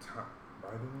Tamimon.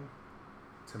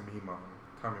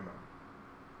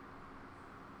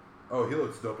 Oh, he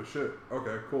looks dope as shit.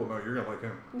 Okay, cool. No, you're gonna like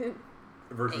him.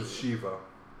 Versus Shiva.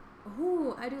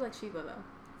 Ooh, I do like Shiva though.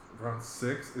 Round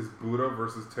 6 is Buddha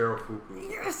versus Terufuku.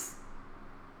 Yes!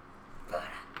 Buddha.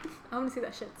 I want to see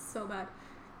that shit so bad.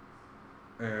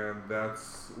 And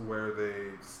that's where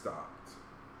they stopped.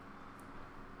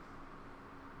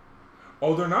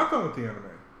 Oh, they're not done with the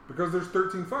anime. Because there's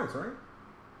 13 fights, right?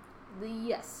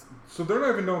 Yes. So they're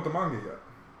not even done with the manga yet.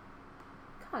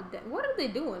 God damn. What are they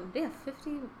doing? They have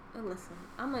 50... listen,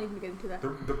 I'm not even going to get into that.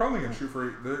 They're probably going to shoot for...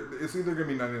 It's either going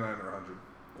to be 99 or 100.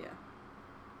 Yeah.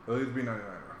 It'll either be 99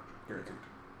 or 100.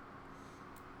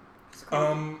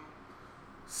 Guaranteed.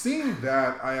 Seeing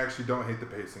that, I actually don't hate the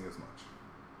pacing as much.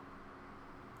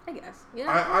 I guess. Yeah.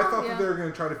 I thought that they were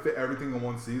going to try to fit everything in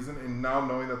one season, and now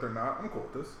knowing that they're not, I'm cool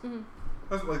with this. Mm-hmm.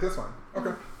 That's fine.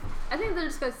 Okay. I think they're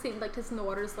just going to see, like, testing the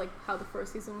waters, like, how the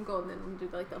first season will go, and then we'll do,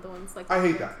 like, the other ones. Like, I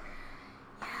hate that.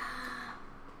 Yeah.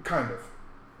 Kind of.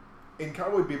 In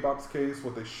Cowboy Bebop's case,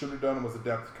 what they should have done was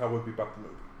adapt Cowboy Bebop the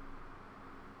movie.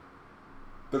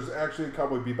 There's actually a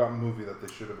Cowboy Bebop movie that they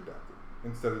should have adapted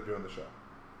instead of doing the show.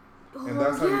 Oh, and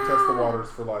that's how you test the waters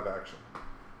for live action.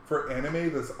 For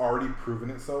anime that's already proven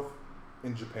itself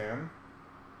in Japan,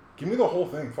 give me the whole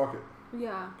thing. Fuck it.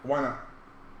 Yeah. Why not?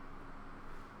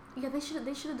 Yeah, they should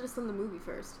have just done the movie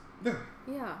first. Yeah.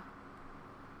 Yeah.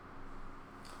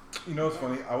 You know what's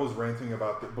funny? I was ranting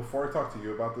about it before I talked to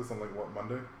you about this on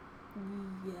Monday?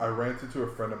 Yeah. I ranted to a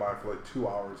friend of mine for 2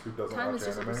 hours who doesn't Time watch is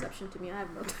just anime. a perception to me. I have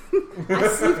no time. I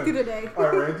sleep through the day. I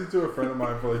ranted to a friend of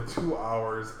mine for 2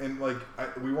 hours, and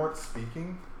we weren't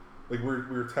speaking. We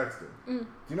were texting. Mm. Do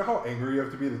you know how angry you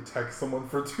have to be to text someone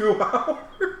for 2 hours?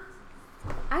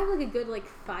 I have a good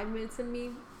 5 minutes in me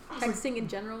texting in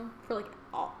general for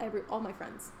all my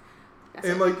friends. That's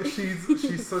and it.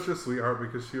 she's such a sweetheart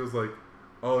because she was like,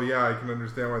 "Oh yeah, I can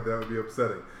understand why that would be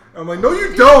upsetting." I'm like, "No,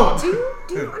 you don't.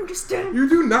 Do you understand? You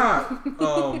do not."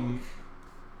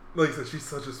 Like I said, she's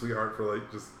such a sweetheart for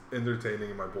just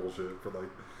entertaining my bullshit for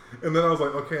And then I was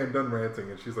like, "Okay, I'm done ranting,"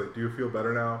 and she's like, "Do you feel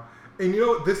better now?" And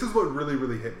this is what really,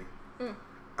 really hit me.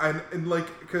 And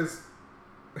because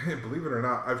believe it or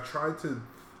not, I've tried to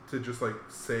just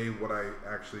say what I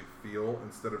actually feel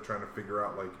instead of trying to figure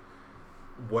out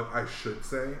what I should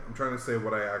say. I'm trying to say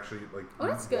what I actually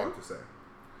want to say.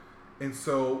 And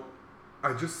so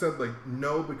I just said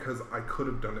no because I could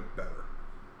have done it better.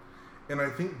 And I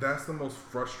think that's the most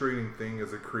frustrating thing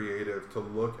as a creative, to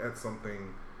look at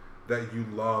something that you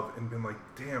love and been like,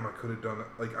 damn, I could have done it.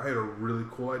 I had a really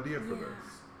cool idea for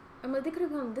this. I'm they could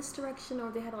have gone this direction,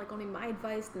 or they had only my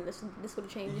advice, and this would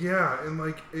have changed. Yeah, and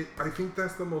I think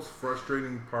that's the most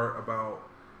frustrating part about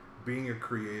being a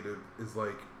creative is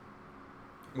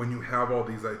when you have all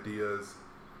these ideas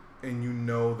and you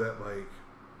know that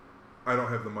I don't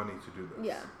have the money to do this.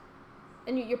 Yeah.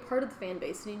 And you're part of the fan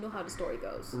base, and you know how the story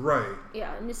goes. Right.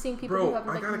 Yeah, and just seeing people Bro, who have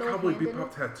I like got a no Cowboy hand in Bebop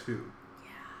it. tattoo. Yeah.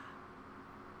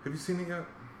 Have you seen it yet?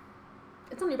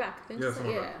 It's on your back. Didn't Yeah, you it's say? on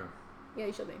my Yeah. back. Yeah,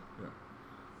 you showed me.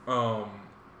 Yeah.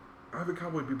 I have a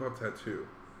Cowboy Bebop tattoo.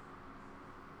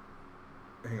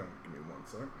 Hang on, give me 1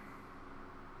 sec.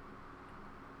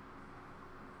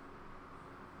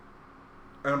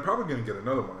 And I'm probably gonna get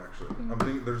another one actually. Mm-hmm. I'm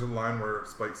thinking there's a line where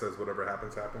Spike says "Whatever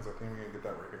happens, happens." I think we're gonna get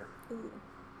that right here. Ooh.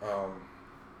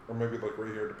 Or maybe like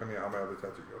right here, depending on how my other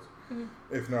tattoo goes. Mm-hmm.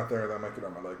 If not there, that might get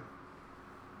on my leg.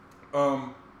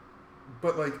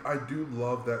 But like I do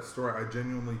love that story. I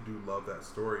genuinely do love that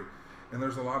story. And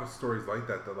there's a lot of stories like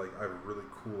that like I have really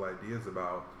cool ideas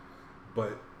about.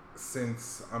 But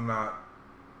since I'm not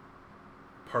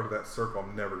part of that circle,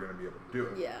 I'm never going to be able to do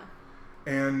it. Yeah.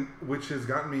 And which has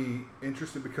gotten me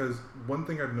interested because one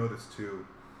thing I've noticed too,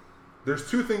 there's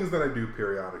 2 things that I do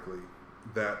periodically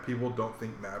that people don't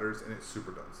think matters, and it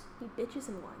super does. He bitches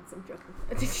and whines. I'm joking.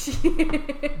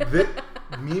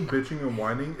 Me bitching and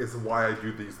whining is why I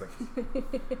do these things.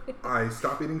 I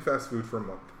stop eating fast food for a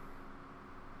month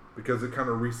because it kind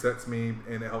of resets me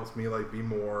and it helps me like be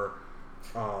more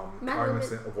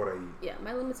cognizant of what I eat. Yeah,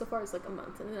 my limit so far is like a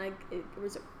month, and then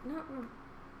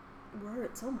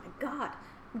words. Oh my god!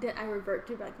 Then I revert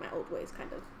to like my old ways,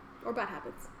 kind of, or bad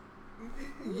habits.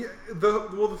 Yeah.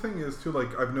 The thing is too,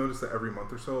 like I've noticed that every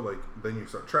month or so, like then you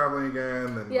start traveling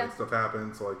again, then like stuff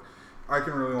happens. So like I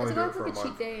can really only do it for a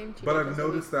month. But I've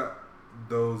noticed that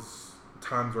those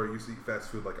times where I used to eat fast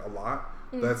food like a lot,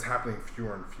 that's happening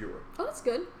fewer and fewer. Oh, that's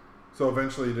good. So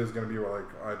eventually it is going to be where like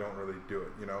I don't really do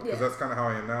it, you know, because that's kind of how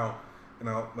I am now. And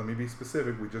let me be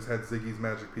specific. We just had Ziggy's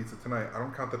Magic Pizza tonight. I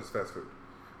don't count that as fast food.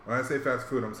 When I say fast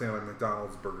food, I'm saying like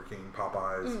McDonald's, Burger King,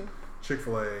 Popeyes,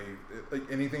 Chick-fil-A, like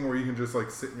anything where you can just like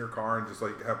sit in your car and just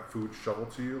like have food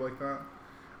shoveled to you like that.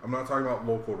 I'm not talking about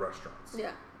local restaurants.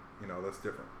 Yeah. You know, that's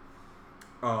different.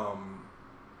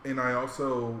 And I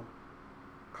also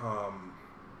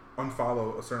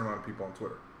unfollow a certain amount of people on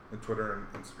Twitter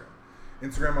and Instagram.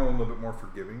 Instagram, I'm a little bit more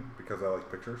forgiving because I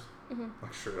like pictures,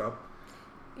 like straight up.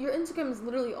 Your Instagram is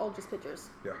literally all just pictures.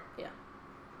 Yeah. Yeah.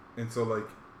 And so like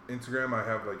Instagram, I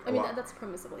have like I mean, that's the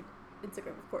premise of like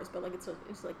Instagram, of course, but like it's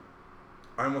like.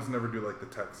 I almost never do like the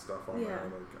text stuff on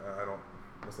there. Like I don't.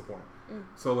 What's the point?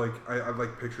 So like I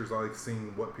like pictures. I like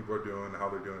seeing what people are doing, how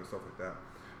they're doing, and stuff like that.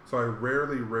 So I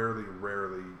rarely,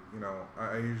 you know,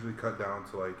 I usually cut down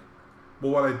to like.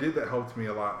 Well, what I did that helped me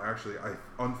a lot actually, I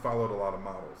unfollowed a lot of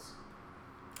models.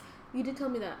 You did tell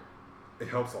me that. It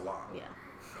helps a lot. Yeah.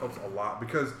 It helps a lot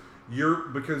because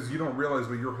you don't realize,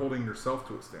 but you're holding yourself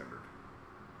to a standard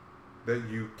that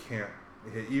you can't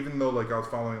hit. Even though like I was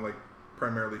following like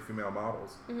primarily female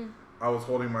models, I was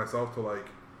holding myself to like.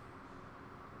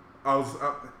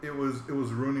 It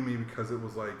was ruining me because it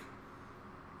was like.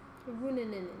 You're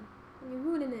ruining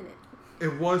it.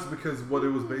 It was because what it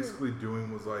was basically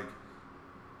doing was like,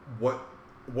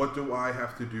 what do I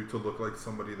have to do to look like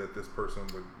somebody that this person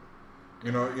would,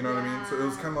 you know what I mean? So it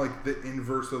was kind of like the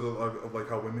inverse of like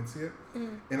how women see it,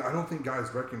 and I don't think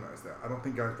guys recognize that. I don't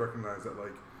think guys recognize that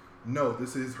like, no,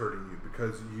 this is hurting you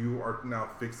because you are now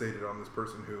fixated on this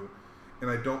person who, and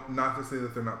I don't, not to say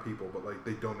that they're not people, but like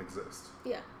they don't exist.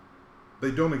 Yeah. They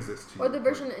don't exist to you. Or the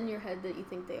version in your head that you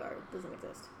think they are doesn't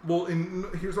exist. Well,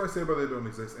 here's what I say about they don't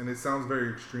exist, and it sounds very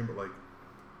extreme, but like,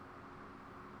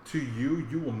 to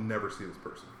you will never see this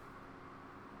person.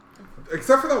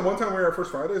 Except for that one time we were at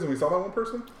First Fridays and we saw that one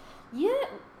person. Yeah.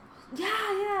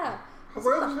 I was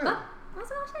like, oh shit. I was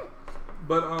like, oh shit.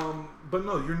 But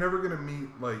no, you're never gonna meet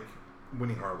like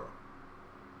Winnie Harlow.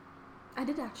 I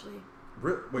did actually.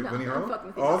 Wait, No, Winnie I'm Harlow? fucking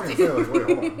with you. Oh, I was gonna say like, wait,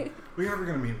 hold on. We're never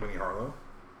gonna meet Winnie Harlow.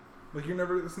 Like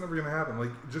it's never gonna happen.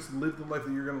 Like just live the life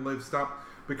that you're gonna live. Stop,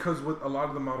 because what a lot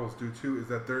of the models do too is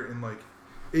that they're in like,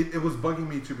 it was bugging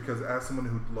me too because as someone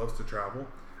who loves to travel,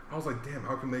 I was like, damn,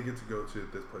 how come they get to go to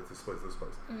this place, this place, this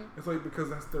place? It's like because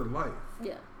that's their life.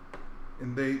 Yeah.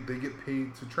 And they get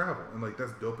paid to travel, and like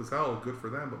that's dope as hell, good for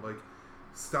them. But like,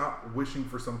 stop wishing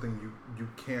for something you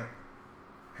can't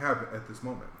have at this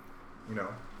moment, you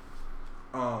know.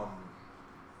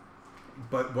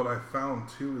 But what I found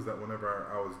too is that whenever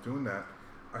I was doing that,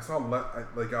 I saw I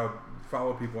would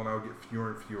follow people and I would get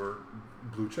fewer and fewer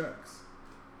blue checks.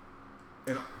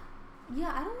 And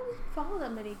yeah, I don't really follow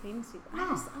that many famous people. No. I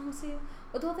just honestly,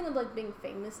 but the whole thing of like being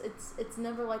famous, it's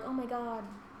never like, oh my god,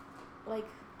 like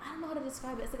I don't know how to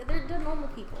describe it. It's like they're normal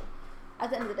people at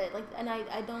the end of the day. Like, and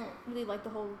I don't really like the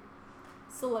whole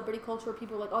celebrity culture where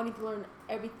people are like, oh, I need to learn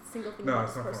every single thing about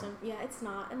this person. Yeah, it's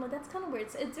not. And like that's kind of weird.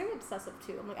 It's very obsessive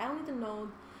too. I'm like, I don't need to know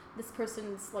this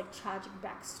person's like tragic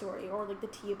backstory or like the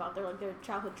tea about their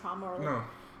childhood trauma or like,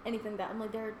 anything that I'm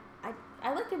like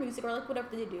I like their music or I like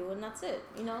whatever they do, and that's it,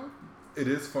 you know. It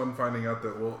is fun finding out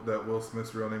that Will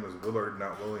Smith's real name is Willard,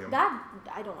 not William. That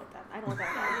I don't like that. I don't like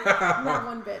that. Not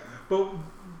one bit. But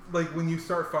like when you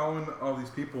start following all these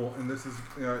people, and this is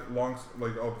long,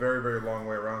 like a very very long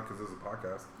way around because this is a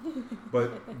podcast.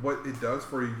 But what it does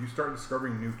for you, you start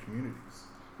discovering new communities.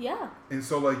 Yeah. And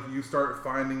so like you start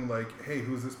finding like, hey,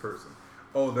 who's this person?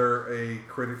 Oh, they're a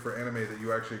critic for anime that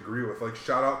you actually agree with. Like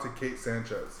shout out to Kate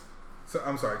Sanchez.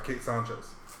 I'm sorry, Kate Sanchez.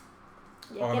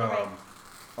 Yeah, on get it right.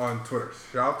 On Twitter.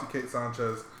 Shout out to Kate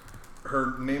Sanchez.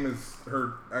 Her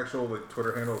actual like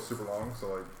Twitter handle is super long,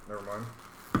 so like never mind.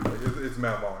 Like, it's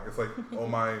mad long. It's like oh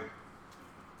my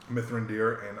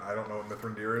Mithrandir, and I don't know what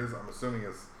Mithrandir is. I'm assuming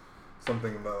it's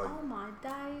something that like oh my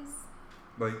dies.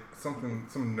 Like some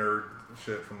nerd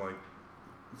shit from like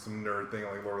some nerd thing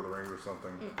like Lord of the Rings or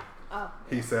something. Oh.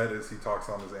 He said as he talks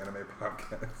on his anime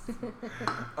podcast.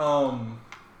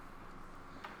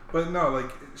 But no,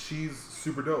 like she's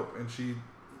super dope, and she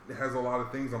has a lot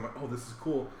of things. I'm like, oh, this is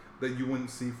cool that you wouldn't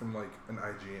see from like an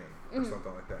IGN or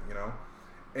something like that, you know.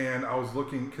 And I was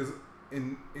looking because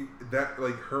in that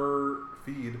like her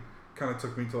feed kind of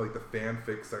took me to like the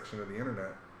fanfic section of the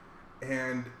internet,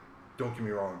 and don't get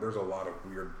me wrong, there's a lot of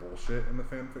weird bullshit in the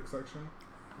fanfic section,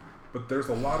 but there's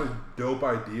a lot of dope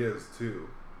ideas too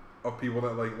of people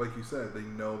that like you said, they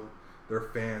know they're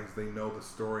fans, they know the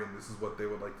story, and this is what they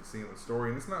would like to see in the story,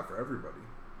 and it's not for everybody,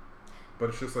 but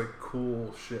it's just like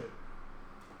cool shit.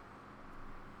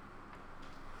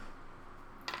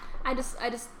 I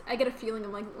get a feeling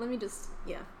I'm like, let me just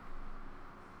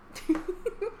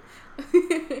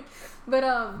but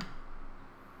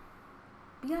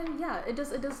yeah, it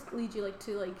does lead you like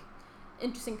to like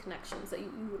interesting connections that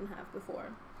you wouldn't have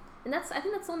before, and I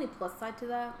think that's the only plus side to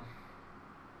that.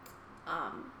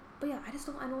 But yeah, I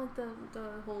don't like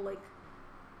the whole like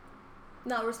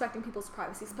not respecting people's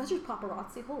privacy, especially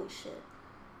paparazzi. Holy shit,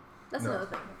 that's another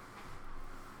thing.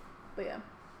 But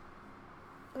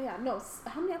yeah, no.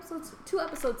 How many episodes? 4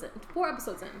 episodes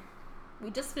in. We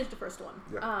just finished the first one.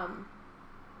 Yeah.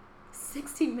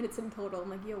 16 minutes in total. I'm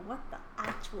like, yo, what the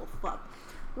actual fuck?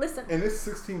 Listen. And it's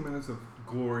 16 minutes of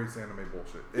glorious anime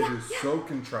bullshit. It is so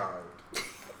contrived.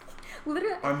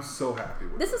 Literally. I'm so happy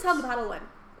with this. This is how the battle went.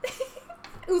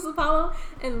 It was Apollo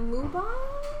and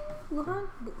Luban?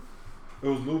 It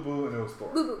was Lubu and it was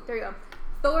Thor. Lubu, there you go.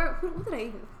 Thor, what did I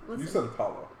even listen? You said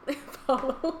Apollo.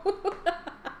 Apollo.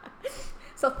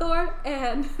 So Thor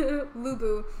and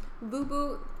Lubu,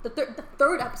 the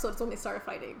third episode is when they started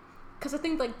fighting. Because I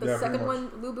think like the second one,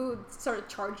 Lubu started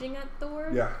charging at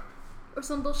Thor. Yeah. Or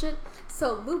some bullshit.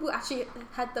 So Lubu actually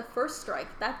had the first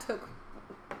strike. That took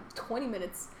 20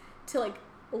 minutes to like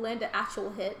land an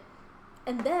actual hit.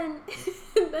 And then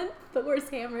Thor's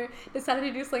hammer decided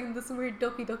to do like this weird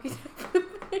doki doki type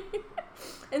of thing.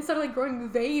 And started like growing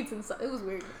veins and stuff. It was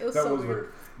weird. It was so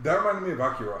weird. That reminded me of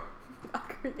Akira.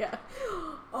 Yeah.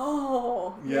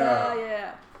 Oh. Yeah.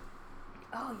 Yeah.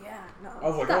 Oh yeah. No. I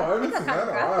was like, I haven't seen that in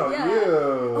a while. Yeah. Yeah.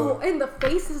 Oh, and the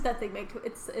faces that they make,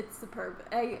 it's superb.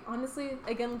 I honestly,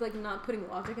 again, like not putting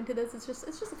logic into this. It's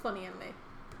just a funny anime.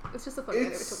 It's just a funny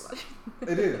anime to watch.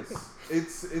 It is.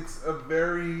 It's a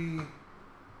very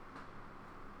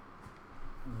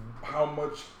how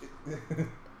much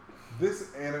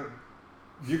this anime.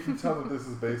 You can tell that this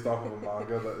is based off of a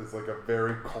manga that is like a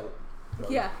very cult.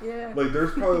 Like, yeah. Like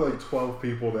there's probably like 12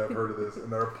 people that have heard of this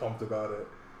and they're pumped about it.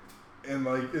 And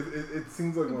like it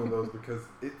seems like one of those because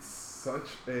it's such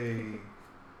a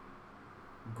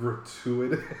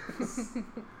gratuitous,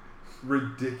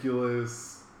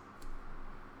 ridiculous.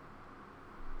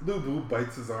 Lubu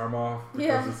bites his arm off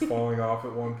because it's falling off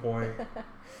at one point,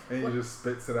 and he just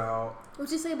spits it out.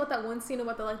 What'd you say about that one scene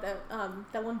about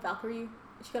that one Valkyrie?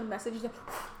 She got a message. Like,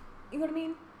 you know what I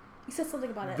mean? You said something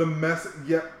about it. The message,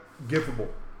 gifable.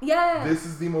 Yeah. This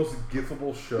is the most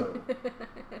gifable show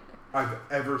I've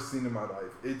ever seen in my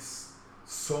life. It's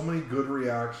so many good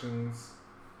reactions,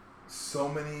 so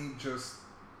many just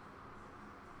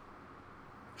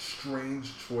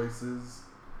strange choices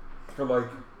for like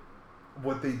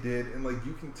what they did, and like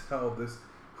you can tell this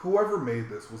whoever made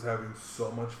this was having so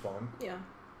much fun. Yeah.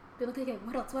 They're like, okay,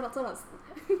 what else?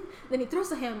 Then he throws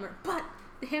the hammer, but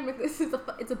the hammer, it's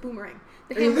a boomerang.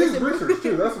 The and he did research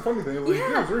too. That's the funny thing. Like, he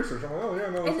did his research. I'm like, oh yeah,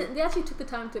 no. And they actually took the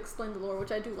time to explain the lore,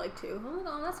 which I do like too. I'm like,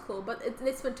 oh, that's cool. But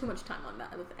they spent too much time on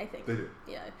that, I think. They did.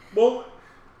 Yeah. Well,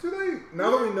 do they? Now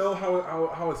that we know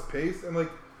how it's paced, and like,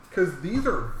 because these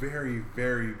are very,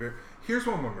 very, very. Here's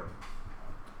what I'm wondering.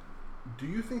 Do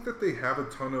you think that they have a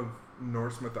ton of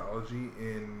Norse mythology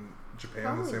in Japan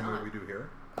Probably the same not. way we do here?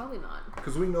 Probably not.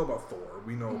 Because we know about Thor.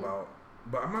 We know about.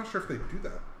 But I'm not sure if they do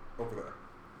that over there.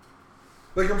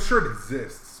 Like, I'm sure it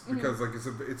exists because like it's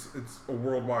a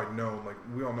worldwide known. Like,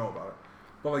 we all know about it.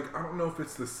 But like, I don't know if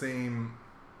it's the same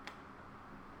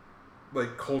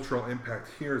like cultural impact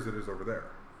here as it is over there.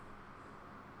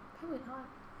 Probably not.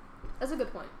 That's a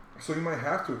good point. So you might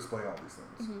have to explain all these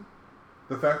things. Mm-hmm.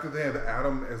 The fact that they have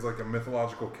Adam as like a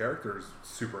mythological character is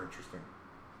super interesting.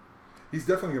 He's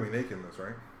definitely gonna be naked in this,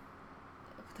 right?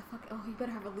 What the fuck? Oh, you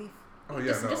better have a leaf. Oh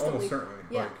yeah, just almost certainly.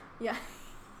 Yeah, Like, yeah.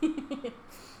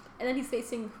 And then he's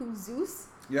facing who? Zeus?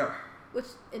 yeah. Which,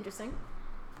 interesting.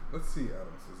 Let's see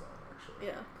Adam's design actually.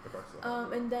 Yeah. If I saw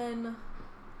it. And then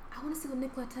I want to see what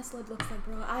Nikola Tesla looks like,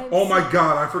 bro. Oh my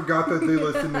god, I forgot that they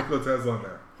listed Nikola Tesla in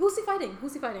there. Who's he fighting?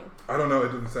 I don't know,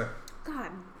 it didn't say.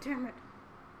 God damn it.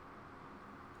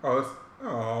 Oh, that's...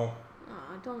 Oh.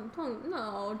 Don't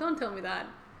tell me that.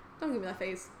 Don't give me that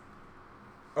face.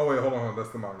 Oh wait, hold on, that's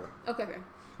the manga. Okay.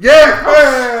 Yeah!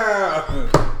 Yeah!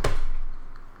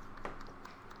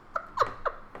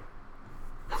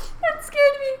 That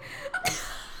scared me.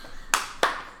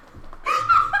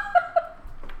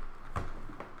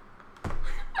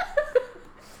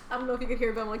 I don't know if you could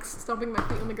hear, but I'm like stomping my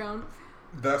feet on the ground.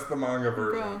 That's the manga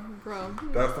version. Bro.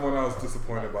 That's the one I was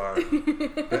disappointed by.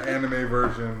 The anime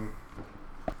version.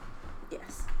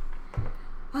 Yes.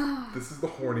 This is the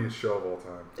horniest show of all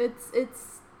time. It's.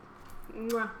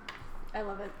 Mwah. I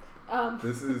love it.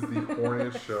 This is the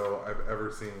horniest show I've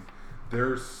ever seen.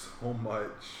 There's so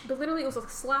much. But literally, it was like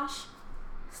slash,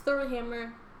 throw a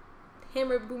hammer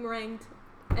boomeranged,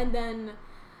 and then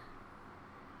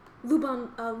Lubu,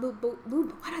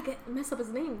 why did I mess up his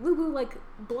name? Lubu like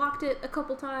blocked it a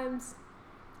couple times,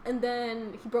 and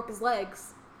then he broke his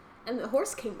legs, and the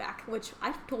horse came back, which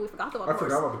I totally forgot about. I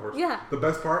forgot about the horse. Yeah. The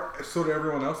best part, so did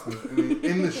everyone else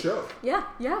in the show. Yeah.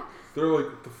 They're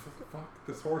like, the fuck,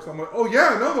 this horse? I'm like, oh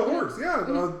yeah, no, the horse. Yeah,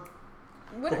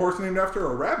 the horse named after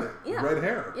a rabbit. Yeah. Red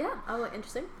hair. Yeah. Oh, like,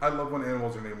 interesting. I love when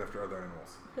animals are named after other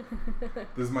animals.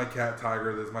 This is my cat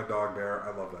Tiger. This is my dog Bear.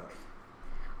 I love that.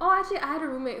 Oh, actually, I had a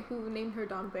roommate who named her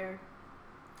dog Bear.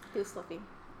 He was fluffy.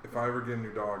 If I ever get a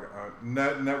new dog,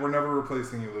 we're never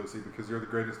replacing you, Lucy, because you're the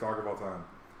greatest dog of all time.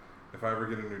 If I ever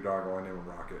get a new dog, I'll name him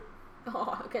Rocket.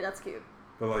 Oh, okay, that's cute.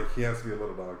 But like, he has to be a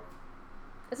little dog.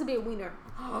 This would be a wiener.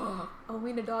 A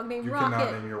wiener dog named You Rocket.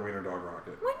 cannot name your wiener dog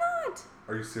Rocket. Why not?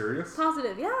 Are you serious?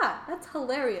 Positive, yeah. That's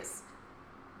hilarious.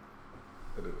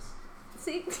 It is.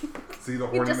 See? See, the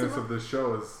horniness of this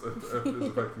show is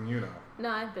affecting you now. No,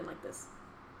 I've been like this.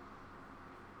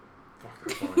 Fuck,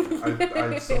 that's funny.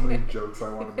 I have so many jokes I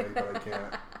want to make, but I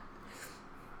can't.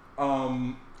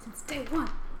 Since day one.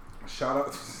 Shout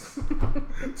out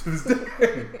to this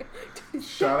day.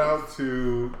 Shout out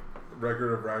to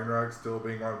Record of Ragnarok still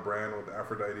being on brand with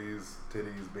Aphrodite's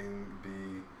titties being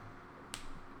the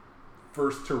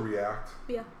first to react.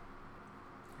 Yeah.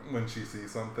 When she sees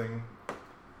something.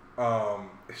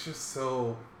 It's just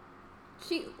so.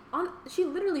 She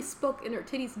literally spoke and her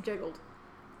titties jiggled.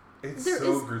 It's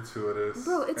so gratuitous.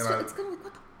 Bro, it's kind of like,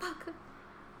 what the fuck?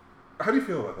 How do you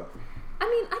feel about that? I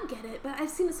mean, I get it, but I've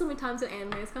seen it so many times in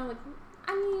anime. It's kind of like,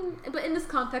 but in this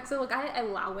context, like I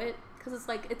allow it because it's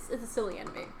like it's a silly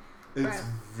anime. It's right?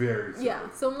 Very silly. Yeah,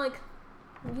 so I'm like,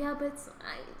 yeah, but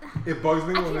it bugs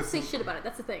me I when can't say shit about it.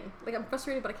 That's the thing. Like, I'm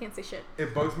frustrated, but I can't say shit.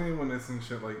 It bugs me when it's in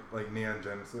shit like Neon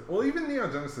Genesis. Well, even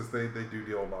Neon Genesis, they do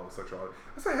deal a lot with sexuality.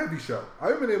 That's a heavy show. I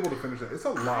haven't been able to finish it. It's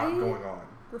a lot going on.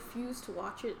 Refuse to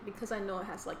watch it because I know it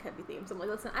has like heavy themes. I'm like,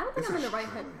 listen, I don't think I'm in the right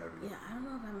head. Heavy. Yeah, I don't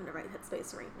know if I'm in the right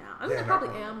headspace right now. I mean, I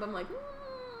probably am, but I'm like,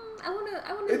 I wanna.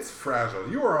 It's fragile.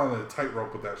 You are on a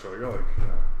tightrope with that show. You're like,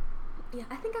 yeah,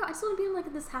 I think I still want to be in like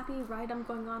this happy ride I'm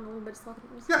going on a little bit.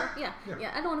 Yeah.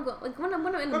 I don't want to go like when I'm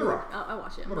in the mood, I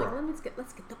watch it. I'm like,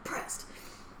 let's get depressed.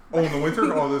 Oh, in the winter,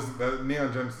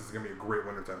 Neon Genesis is gonna be a great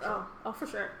winter time show. Oh, for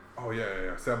sure. Oh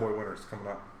yeah. Sad Boy Winter's coming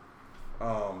up.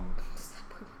 Sad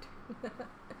Boy Winter.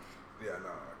 Yeah,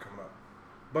 no, coming up.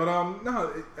 But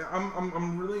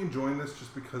I'm really enjoying this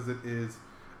just because it is,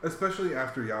 especially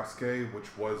after Yasuke, which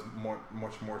was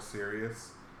much more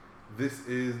serious. This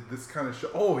is this kind of show.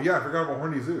 Oh yeah, I forgot about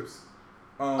Horny Zeus.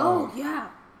 Oh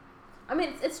yeah, I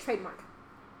mean it's trademark.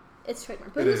 It's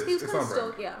trademark. But he was kind of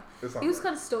stoked. Yeah, he was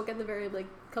kind of stoked at the very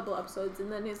couple episodes,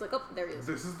 and then he's like, oh, there he is.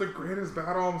 This is the greatest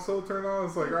battle. I'm so turned on.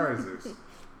 It's like, all right, Zeus.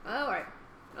 All right.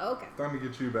 Okay. Time to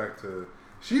get you back to.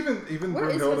 She even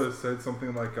Brunhilde said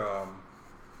something like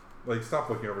stop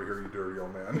looking over here, you dirty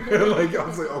old man. Like I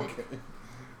was like, okay,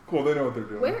 cool. They know what they're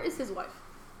doing. Where is his wife?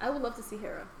 I would love to see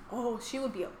Hera. Oh, she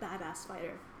would be a badass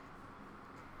fighter.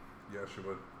 Yeah, she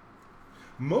would.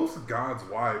 Most gods'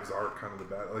 wives are kind of the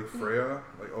bad, like Freya,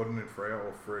 like Odin and Freya,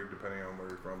 or Frigg, depending on where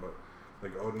you're from, but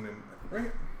like Odin and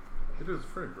right, it is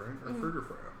Frigg, right, or Frigg or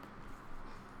Freya.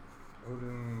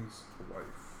 Odin's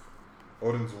wife.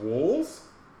 Odin's wolves?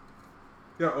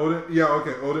 Yeah, Odin. Yeah,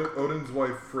 okay. Odin's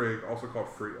wife Frigg, also called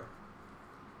Freya,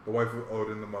 the wife of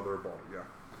Odin, the mother of Balder. Yeah.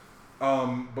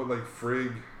 But like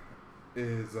Frigg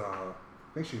is, I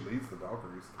think she leads the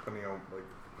Valkyries, depending on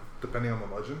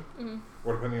the legend,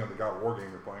 or depending on the God of War game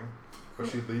you're playing. But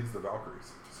she leads the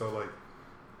Valkyries. So like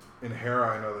in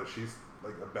Hera, I know that she's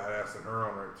like a badass in her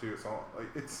own right too. So like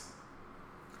it's.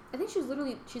 I think she's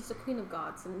the queen of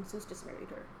gods, and Zeus just married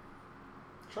her.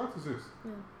 Shout out to Zeus.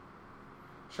 Yeah.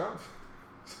 Shout.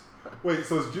 Wait,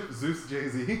 so is Zeus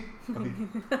Jay-Z? Like,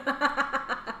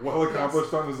 well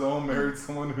accomplished on his own, married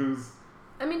someone who's...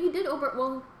 I mean, he did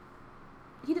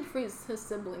free his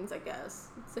siblings, I guess.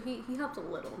 So he helped a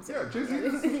little. Yeah, Jay-Z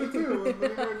did some shit too. Like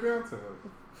Beyonce.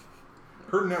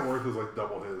 Her net worth is like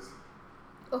double his.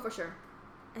 Oh, for sure.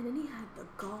 And then he had the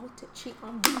gall to cheat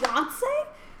on Beyonce?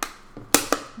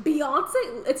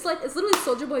 Beyonce? It's literally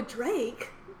Soulja Boy Drake.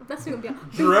 That's gonna be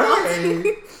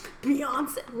Drake.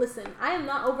 Beyonce. Listen, I am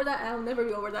not over that. I'll never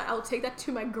be over that. I'll take that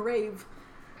to my grave.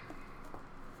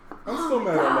 I'm still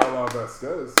mad at Lala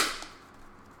Vasquez.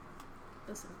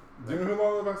 Listen. Do you know who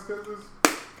Lala Vasquez is?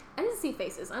 I didn't see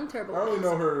faces. I'm terrible. I only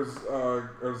know her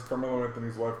as Carmelo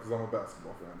Anthony's wife because I'm a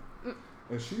basketball fan.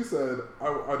 And she said, I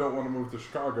don't want to move to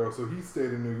Chicago, so he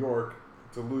stayed in New York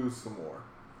to lose some more.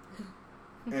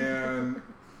 And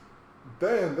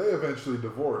then they eventually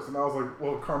divorced. And I was like,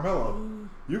 well, Carmelo,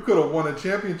 you could have won a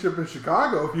championship in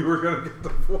Chicago if you were going to get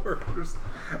divorced.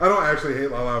 I don't actually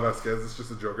hate Lala Vasquez. It's just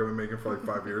a joke I've been making for like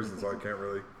 5 years, and so I can't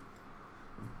really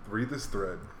read this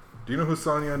thread. Do you know who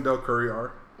Sonya and Del Curry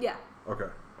are? Yeah. Okay.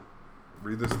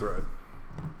 Read this thread.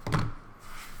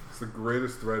 It's the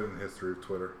greatest thread in the history of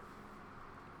Twitter.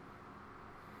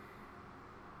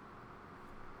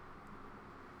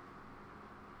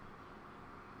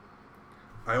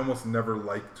 I almost never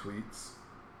like tweets,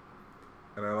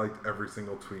 and I liked every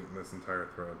single tweet in this entire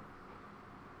thread.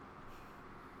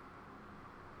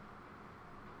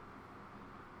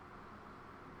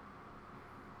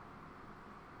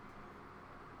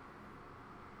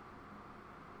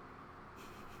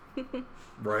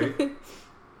 Right?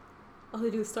 All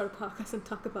they do is start a podcast and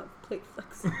talk about plate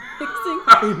flexing.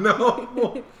 I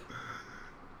know.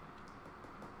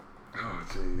 Oh,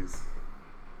 jeez.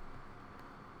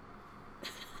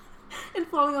 And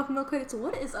falling off milk crates.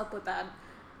 What is up with that?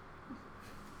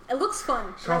 It looks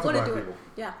fun. Shout I want to to do black people. it.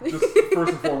 Yeah. Just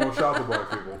first and foremost, shout out to black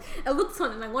people. It looks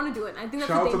fun, and I want to do it. I think that's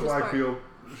Shout the out to dangerous black part. people.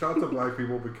 Shout out to black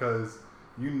people because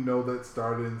you know that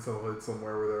started in some hood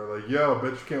somewhere where they're like, "Yo, I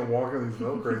bet you can't walk in these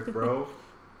milk crates, bro."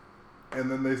 And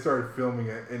then they started filming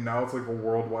it, and now it's like a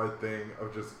worldwide thing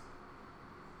of just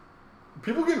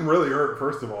people getting really hurt.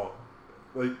 First of all,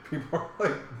 like people are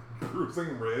like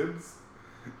bruising ribs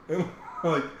and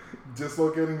like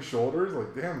dislocating shoulders.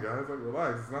 Like, damn guys, like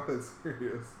relax. It's not that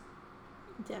serious.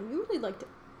 Damn, you really liked it.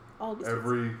 All these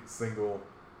Every single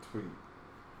tweet.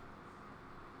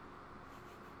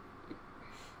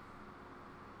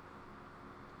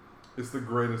 It's the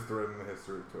greatest thread in the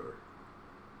history of Twitter.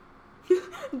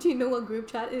 Do you know what group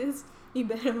chat is? You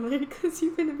better learn because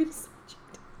you're gonna be the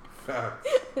subject. Facts.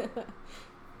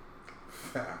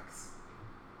 Facts.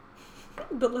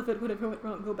 Beloved, whatever went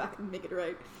wrong, go back and make it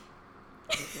right.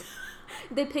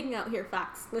 They picking out here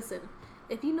facts. Listen,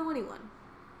 if you know anyone,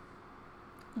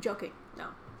 joking, no.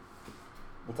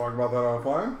 We'll talk about that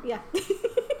offline. Yeah.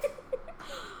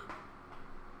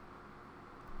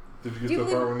 Did you get to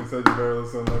the part when he said you better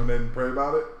listen to Lemonade and pray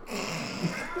about it?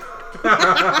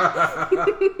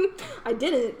 I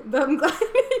didn't, but I'm glad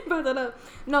you brought that up.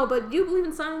 No, but do you believe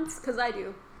in science? Because I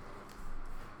do.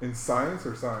 In science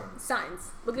or science?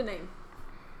 Science. Look at the name.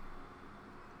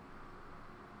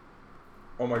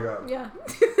 Oh my god. Yeah.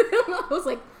 I was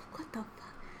like, what the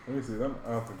fuck? Let me see them.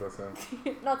 I don't think that's him.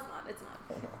 No, it's not. It's not.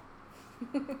 Oh no.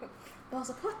 But I was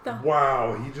like, what the?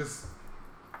 Wow,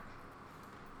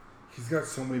 he's got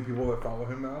so many people that follow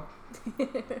him now.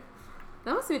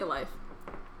 That must be the life.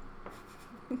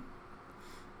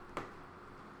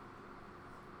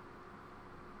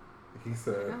 He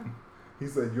said,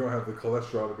 you don't have the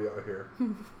cholesterol to be out here.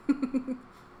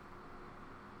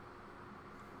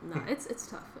 No, it's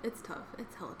tough. It's tough.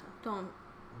 It's hella tough. Don't.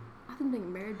 I've been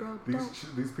being married, bro.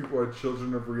 These people are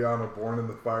children of Rihanna, born in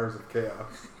the fires of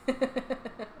chaos.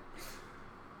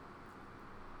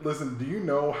 Listen, do you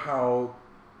know how?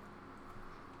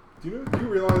 Do you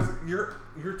realize you're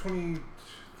 23,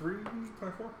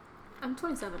 24? I'm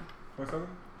 27. 27?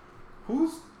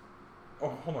 Who's? Oh,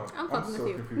 hold on. I'm fucking so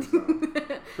with you. confused now.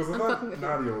 Because I thought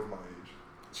Nadia was my age.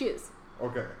 She is.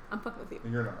 Okay. I'm fucking with you.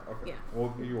 And you're not. Okay. Yeah.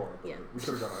 Well, you are. Yeah. We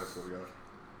should have gone to high school together.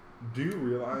 Do you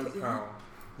realize how?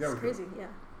 Yeah, It's crazy. Yeah.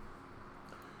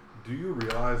 Do you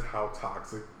realize how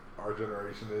toxic our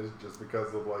generation is just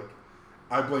because of like,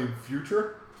 I blame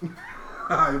Future,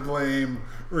 I blame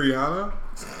Rihanna,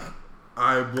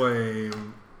 I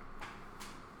blame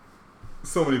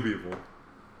so many people.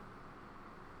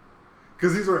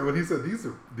 Because he's right when he said these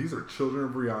are children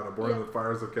of Rihanna born in the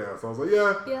fires of chaos. I was like,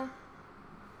 yeah.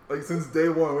 Like since day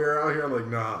one, we were out here like,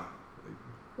 nah. Like,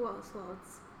 who else?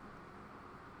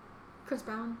 Chris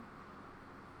Brown.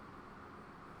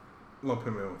 Lump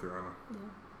him in with Rihanna.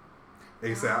 Yeah.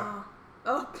 ASAP.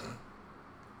 Oh.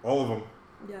 All of them.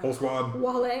 Yeah. Whole squad. Wale.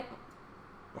 Oh,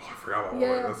 I forgot about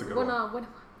Wale. Yeah. That's a good one.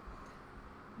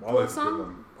 Wale's a good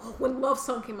one. When Love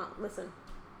Song came out, listen.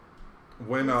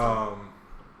 When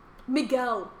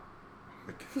Miguel.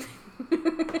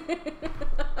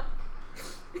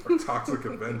 Our toxic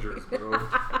Avengers, bro.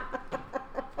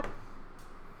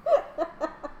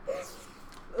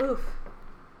 Oof.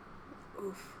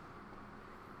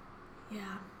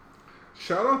 Yeah.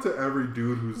 Shout out to every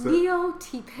dude who said Neo,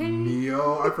 T-Pain.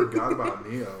 Neo. I forgot about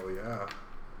Neo. Yeah.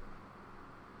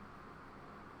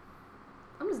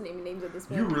 I'm just naming names at this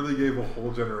point. You really gave a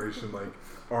whole generation like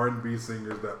R&B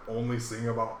singers that only sing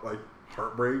about like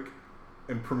heartbreak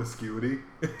and promiscuity.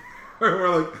 And we're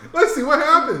like, let's see what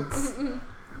happens.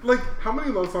 Like, how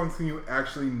many love songs can you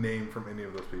actually name from any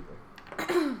of those people?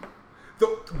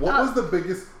 What was the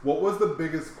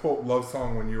biggest quote love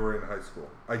song when you were in high school?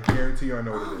 I guarantee you I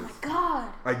know what it is. Oh my god.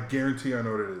 I guarantee you I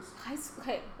know what it is. High school.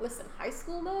 Hey, listen, high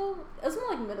school though, it was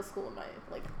more like middle school in my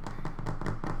like.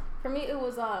 For me, it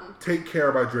was Take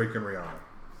Care by Drake and Rihanna.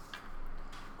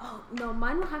 Oh no,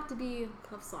 mine would have to be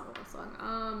love song.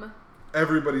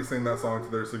 Everybody sang that song to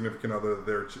their significant other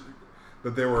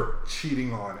that they were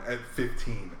cheating on at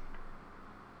 15.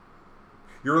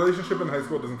 Your relationship in high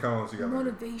school doesn't count unless you got married.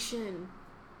 Motivation.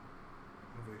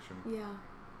 Yeah,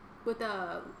 with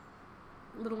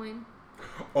Lil Wayne.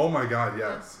 Oh my God,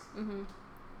 yes. Yeah. Mm-hmm.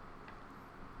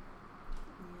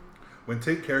 When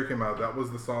Take Care came out, that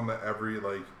was the song that every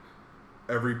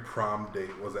prom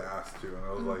date was asked to, and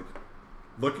I was like,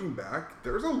 looking back,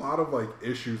 there's a lot of like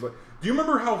issues. Like, do you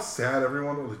remember how sad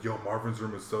everyone was? Like, yo, Marvin's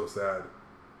Room is so sad.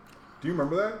 Do you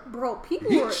remember that? Bro, he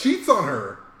cheats on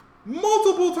her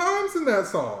multiple times in that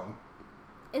song.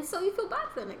 And so you feel bad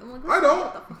for the nigga. I'm like, I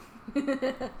don't.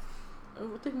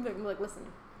 I'm like, listen.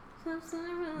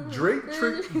 Drake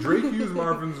used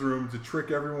Marvin's Room to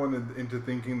trick everyone into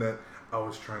thinking that I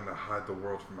was trying to hide the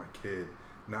world from my kid,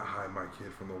 not hide my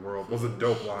kid from the world. Was a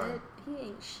dope line. He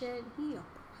ain't shit. He a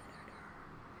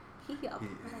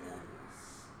predator.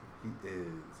 He is.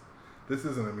 This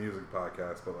isn't a music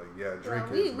podcast, but like, yeah, Drake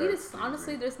is. We just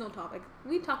honestly, there's no topic.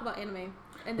 We talk about anime.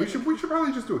 And we should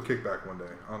probably just do a kickback one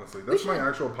day. Honestly, that's my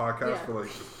actual podcast for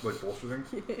like just like bullshitting.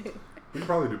 We could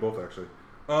probably do both actually.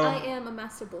 I am a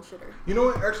master bullshitter. You know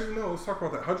what? Actually, no. Let's talk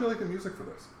about that. How'd you like the music for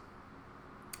this?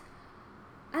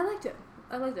 I liked it.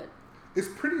 It's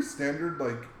pretty standard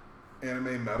like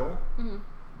anime metal,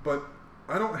 but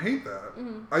I don't hate that.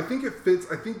 I think it fits.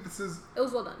 I think it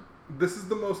was well done. This is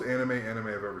the most anime I've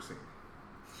ever seen.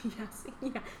 Yes,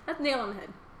 yeah, that's nail on the head.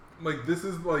 Like, this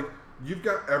is like, you've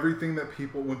got everything that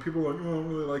when people are like, oh, I don't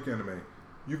really like anime.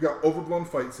 You've got overblown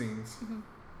fight scenes,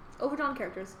 overdrawn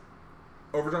characters,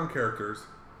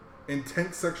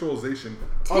 intense sexualization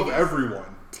of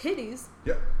everyone. Titties.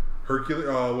 Yeah, Hercules.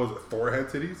 Was it Thor had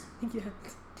titties? Yeah.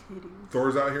 Titties.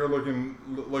 Thor's out here looking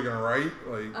right,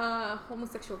 like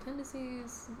homosexual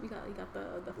tendencies. You got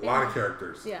the a lot of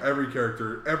characters. Yeah. Every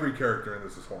character in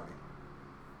this is horny,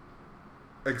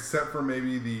 except for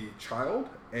maybe the child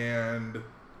and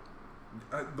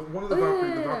one of the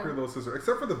Valkyrie little sister.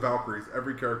 Except for the Valkyries,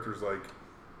 every character's like.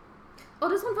 Oh,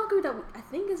 there's one Valkyrie that I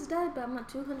think is dead, but I'm not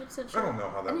 200% sure. I don't know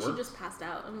how that works. And she just passed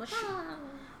out. I'm like,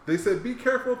 They said, "Be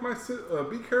careful with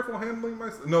be careful handling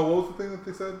my." No, what was the thing that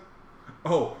they said?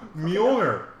 Oh,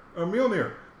 Mjolnir.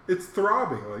 Mjolnir. It's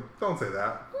throbbing. Like, don't say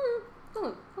that.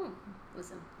 Don't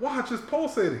listen. Watch, it's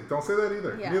pulsating. Don't say that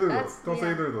either. Yeah, Neither of those. Don't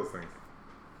say either of those things.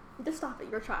 Just stop it.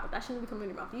 You're a child. That shouldn't be coming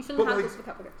in your mouth. You shouldn't have this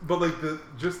vocabulary. But like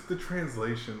the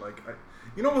translation, like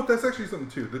you know what? That's actually something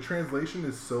too. The translation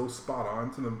is so spot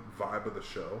on to the vibe of the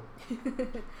show.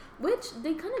 Which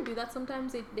they kind of do that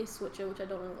sometimes. They switch it, which I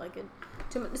don't really like it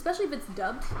too much, especially if it's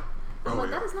dubbed. I'm like,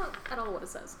 that is not at all what it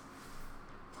says.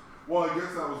 Well, I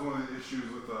guess that was one of the issues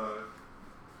with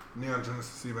Neon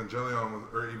Genesis Evangelion,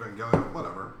 or Evangelion,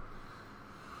 whatever.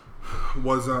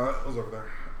 Was over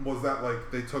there? Was that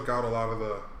like they took out a lot of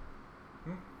the?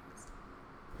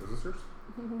 Is this yours?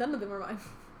 None of them are mine.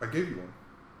 I gave you one.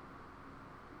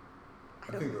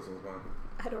 I think this one's mine.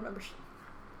 I don't remember.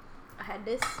 I had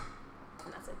this,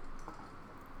 and that's it.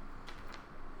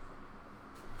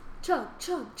 chug,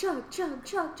 chug, chug, chug,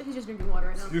 chug, chug. He's just drinking water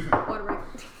right now. Excuse me. Water break.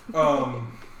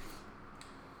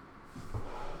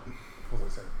 What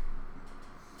was I saying?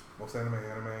 Most anime,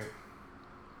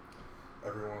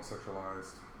 everyone's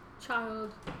sexualized.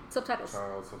 Child subtitles.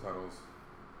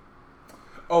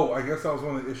 Oh, I guess that was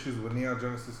one of the issues with Neon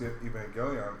Genesis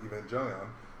Evangelion,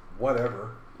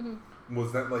 whatever. Mm-hmm.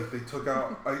 Was that like they took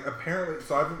out? Apparently,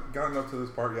 so I haven't gotten up to this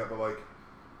part yet, but like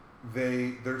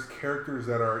there's characters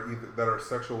that are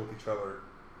sexual with each other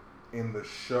in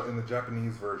the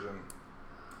Japanese version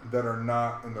that are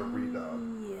not in the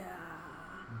redub. Yeah.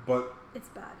 But it's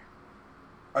bad.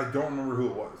 I don't remember who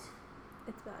it was.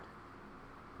 It's bad.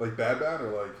 Like bad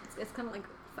or like? It's kind of like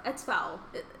it's foul.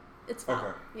 It's foul.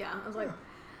 Okay. Yeah, I was like,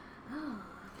 oh.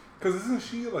 Because isn't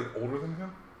she like older than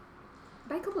him?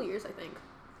 By a couple of years, I think.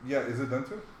 Yeah, is it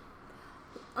Dentsu?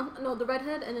 No, the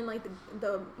redhead and then like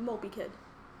the mopey kid.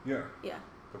 Yeah. Yeah.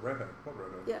 The redhead. What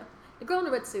redhead? Yeah, the girl in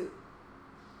the red suit.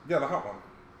 Yeah, the hot one.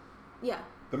 Yeah.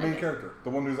 The main character, the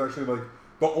one who's actually like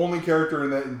the only character in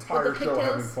that entire show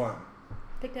having fun.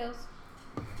 Pigtails.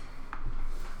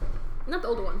 Not the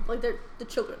older one, like they're the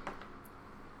children.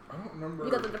 I don't remember.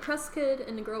 You got the depressed kid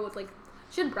and the girl with like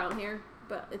she had brown hair,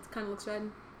 but it kind of looks red.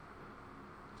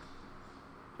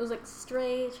 It was like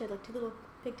straight. She had like two little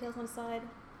pigtails on the side.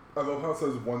 I love how it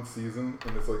says one season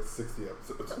and it's like 60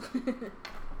 episodes.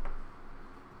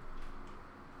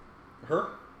 Her?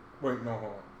 Wait, no,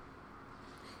 hold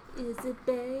on. Is it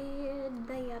bad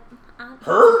that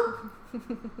Her?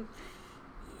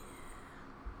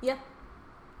 Yeah.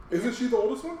 Isn't she the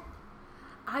oldest one?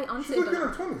 I honestly She's like in her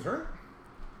 20s, right?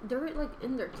 They're like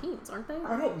in their teens, aren't they?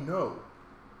 I don't know.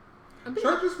 Should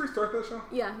I just restart that show?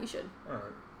 Yeah, you should.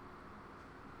 Alright.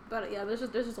 But yeah, there's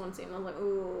just one scene. I was like,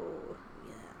 ooh,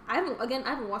 yeah. I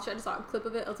haven't watched it. I just saw a clip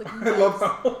of it. I was like, I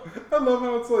love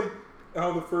how it's like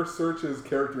how the first search is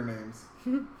character names.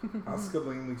 Asuka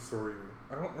Langley Soryu.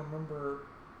 I don't remember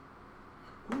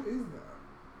who is that.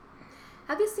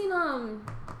 Have you seen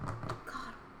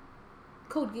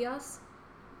Code Geass?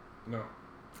 No.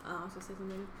 Oh, I was gonna say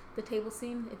something. The table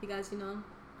scene. If you guys know.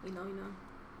 I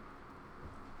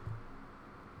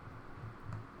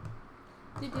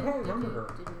don't remember her.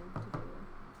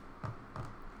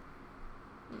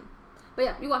 But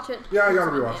yeah, you watch it. Yeah, I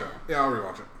gotta rewatch it. Yeah, I'll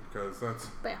rewatch it because that's.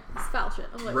 But yeah, it's foul shit.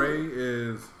 I'm like, Ray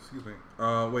is. Excuse me.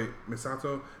 Wait,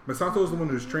 Misato. Misato is the one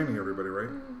who's training everybody, right?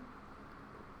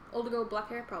 Older girl, with black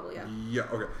hair, probably. Yeah. Yeah.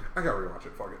 Okay. I gotta rewatch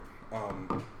it. Fuck it.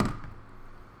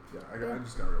 Yeah, I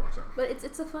just gotta rewatch that. But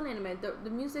it's a fun anime. The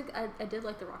music, I did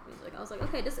like the rock music. I was like,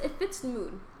 okay, it fits the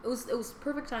mood. It was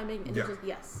perfect timing, and it was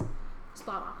just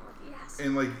spot on. I'm like, yes.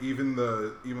 And like even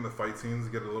the fight scenes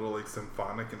get a little like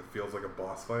symphonic, and it feels like a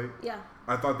boss fight. Yeah.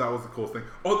 I thought that was the coolest thing.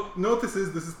 Oh, you know what this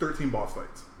is? This is 13 boss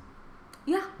fights.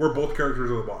 Yeah. Where both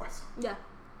characters are the boss. Yeah.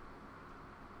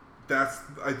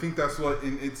 I think that's what,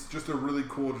 and it's just a really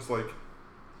cool, just like,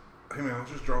 hey man,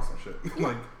 let's just draw some shit. Yeah.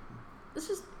 Like, it's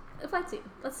just a fight scene.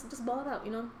 Let's just ball it out,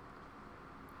 you know?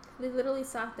 They literally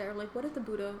sat there, like, what if the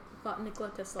Buddha fought Nikola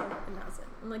Tesla and that's it?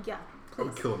 I'm like, yeah, please. I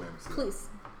would kill a man to see please.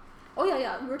 Oh,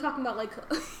 yeah. We were talking about, like,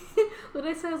 what did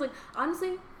I say? I was like,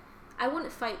 honestly, I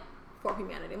wouldn't fight for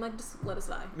humanity. I'm like, just let us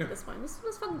die at this point.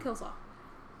 Let's fucking kill us all.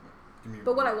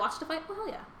 But would I watch the fight? Oh, hell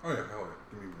yeah. Oh, yeah, hell yeah.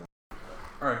 Give me one.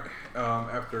 All right.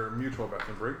 After mutual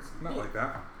bathroom breaks, not like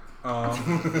that. I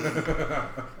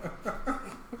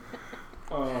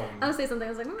was saying something.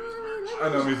 I was like, I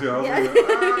know, me too. I was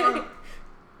like,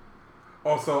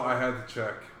 Also, I had to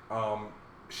check.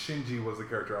 Shinji was the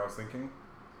character I was thinking.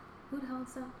 Who the hell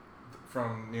is that?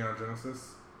 From Neon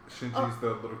Genesis. Shinji's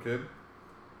the little kid.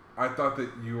 I thought that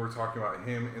you were talking about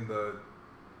him and the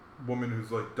woman who's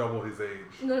like double his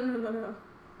age. No.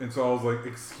 And so I was like,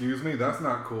 excuse me, that's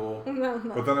not cool. No.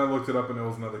 But then I looked it up and it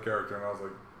was another character and I was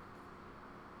like,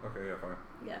 okay, yeah, fine.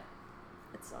 Yeah.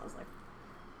 I was like...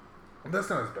 That's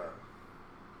not as bad.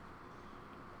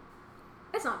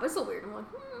 It's not, but it's so weird. I'm like,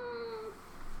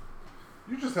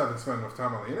 You just haven't spent enough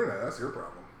time on the internet. That's your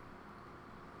problem.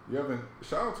 You haven't...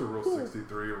 Shout out to Rule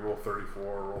 63, Rule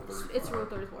 34, Rule 35. It's Rule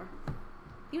 34.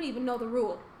 You don't even know the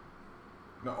rule.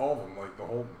 No, all of them. Like, the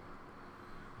whole...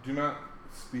 Do not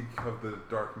speak of the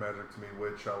dark magic to me,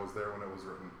 which I was there when it was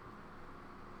written.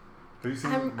 Have you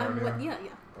seen Narnia?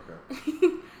 Yeah. Okay.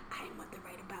 I'm what they're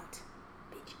right about,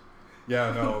 bitch.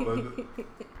 Yeah, no.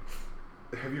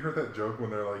 Have you heard that joke when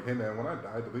they're like, hey man, when I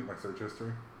die, delete my search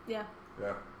history? Yeah.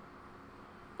 Yeah.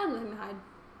 I have nothing to hide.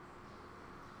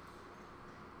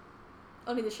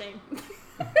 Only the shame.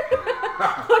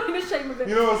 Only the shame of it.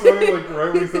 You know what's funny? Like,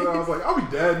 right when you said that, I was like, I'll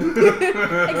be dead.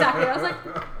 Exactly. I was like,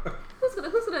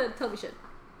 who's gonna tell me shit?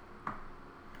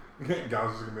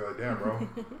 God's just gonna be like, damn, bro.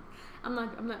 I'm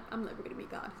never gonna be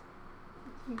God.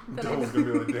 Devil's gonna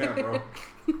be like, damn, bro.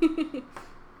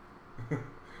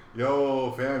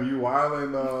 Yo, fam, you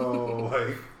wildin' though.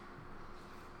 Like,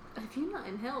 if you're not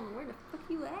in hell, where the fuck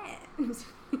you at?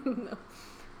 No.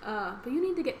 But you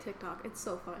need to get TikTok. It's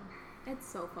so fun. It's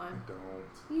so fun. I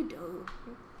don't. You do.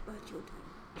 But you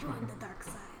do. Join the dark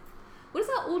side. What is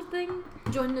that old thing?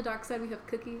 Join the dark side. We have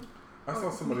cookie. I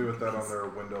saw somebody with that on their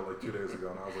window like 2 days ago,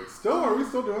 and I was like, still? Are we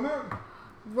still doing that?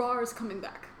 Raw is coming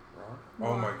back. Raw?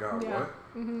 Oh my god, yeah. what?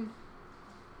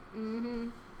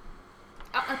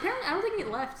 Apparently, I don't think it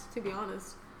left, to be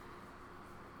honest.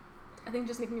 I think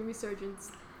just making a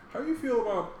resurgence. How do you feel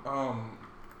about,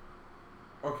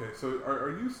 okay, so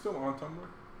are you still on Tumblr?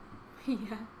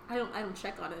 Yeah. I don't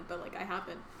check on it, but, like, I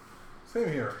haven't. Same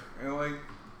here. And, like,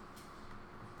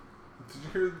 did you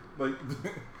hear, like,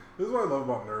 this is what I love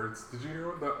about nerds. Did you hear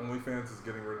what that OnlyFans is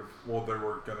getting rid of? Well, they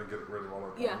were going to get rid of all their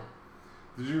porn. Yeah.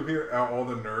 Did you hear all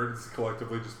the nerds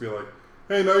collectively just be like,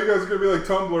 hey, now you guys are going to be like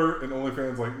Tumblr, and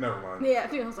OnlyFans like, never mind. Yeah,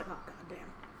 I was like, oh,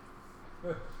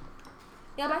 goddamn.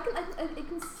 Yeah, but I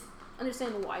can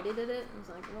understand why they did it. I was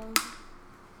like, well,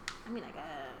 I mean, I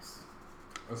guess.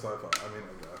 That's what I thought. I mean,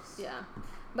 I guess. Yeah.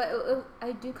 But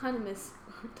I do kind of miss...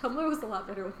 Tumblr was a lot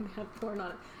better when they had porn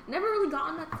on it. Never really got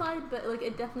on that side, but, like,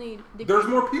 it definitely... There's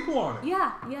more people on it.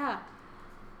 Yeah, yeah.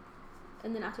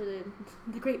 And then after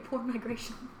the great porn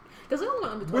migration... Because it all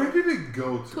went on to Twitter. Where did it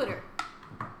go to? Twitter.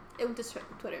 It went to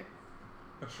Twitter.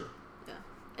 That's true. Yeah.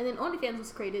 And then OnlyFans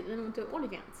was created, and then it went to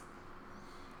OnlyFans.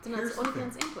 So now it's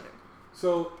OnlyFans and Twitter.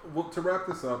 So, well, to wrap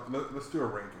this up, let's do a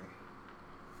ranking.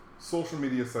 Social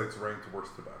media sites ranked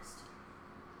worst to best.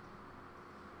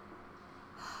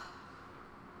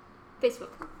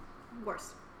 Facebook.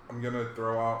 Worst. I'm going to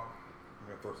throw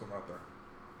something out there.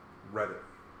 Reddit.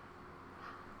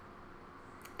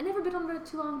 I never been on Reddit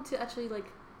too long to actually, like...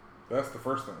 That's the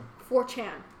first thing.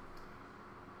 4chan.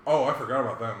 Oh, I forgot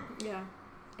about them. Yeah.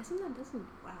 Doesn't...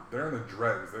 Wow. They're in the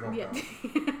dregs. They don't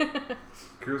count.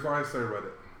 Here's why I say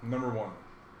Reddit. Number 1.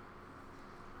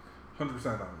 100%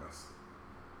 anonymous.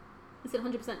 Is it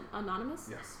 100% anonymous?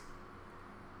 Yes.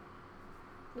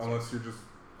 Unless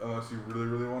you really,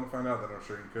 really want to find out, then I'm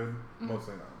sure you could. Mm-hmm.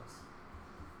 Mostly anonymous.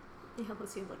 Yeah,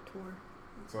 unless you have, like, Tor.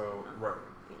 So, right.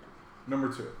 Yeah. Number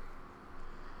 2.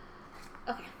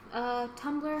 Okay.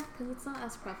 Tumblr, because it's not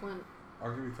as prevalent.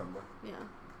 I'll give you Tumblr. Yeah.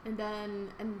 And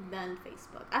then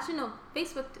Facebook. Actually, no.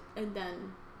 Facebook and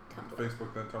then Tumblr.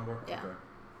 Facebook, then Tumblr? Yeah. Okay.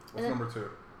 What's number 2?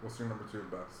 What's your number 2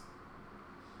 best?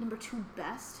 Number 2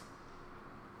 best?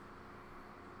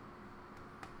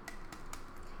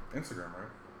 Instagram, right?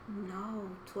 No,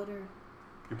 Twitter.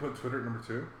 You put Twitter at number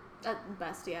 2? At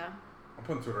best, yeah. I'm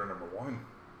putting Twitter at number 1.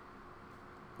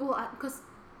 Well, because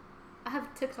I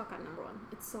have TikTok at number 1.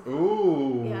 It's so fun.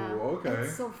 Ooh, yeah, okay.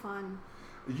 It's so fun.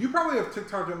 You probably have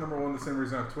TikTok at number 1 the same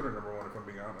reason I have Twitter at number 1, if I'm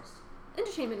being honest.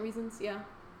 Entertainment reasons, yeah.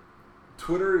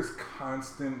 Twitter is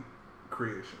constant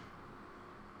creation.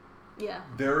 Yeah.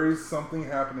 There is something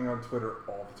happening on Twitter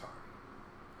all the time.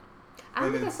 I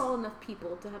don't think I follow enough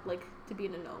people to have, like, to be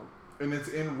in the know. And it's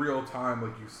in real time,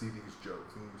 like, you see these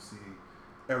jokes and you see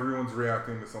everyone's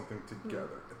reacting to something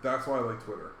together. That's why I like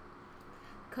Twitter.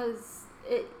 Because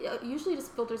it usually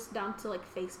just filters down to, like,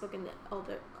 Facebook and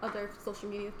other social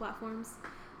media platforms.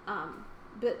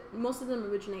 But most of them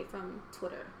originate from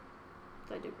Twitter.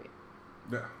 So I do agree.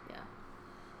 Yeah. Yeah.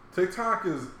 TikTok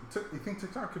is... you think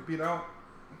TikTok could beat out...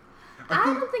 I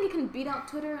don't think it can beat out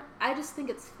Twitter. I just think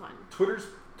it's fun. Twitter's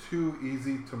too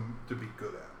easy to be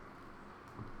good at.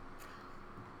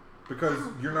 Because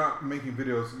you're not making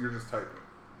videos, you're just typing.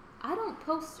 I don't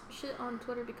post shit on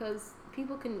Twitter because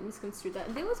people can misconstrue that.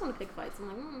 And they always want to pick fights. I'm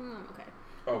like, okay.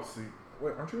 Oh, see.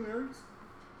 Wait, aren't you an Aries?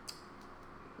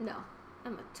 No.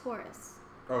 I'm a Taurus.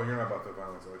 Oh, you're not about the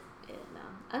violence life. Yeah, no.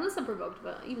 Unless I'm provoked,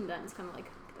 but even then, it's kind of like...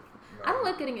 No, I don't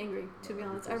like getting angry, to be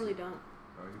honest. I really don't.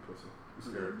 No, you pussy.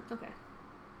 You're scared. Mm-hmm. Okay.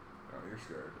 No, you're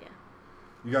scared. Yeah.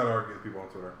 You gotta argue with people on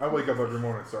Twitter. I wake up every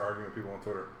morning and start arguing with people on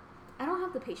Twitter. I don't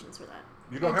have the patience for that.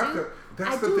 You don't have to.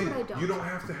 That's the thing. But I don't. You don't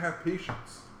have to have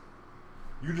patience.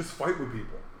 You just fight with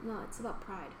people. No, it's about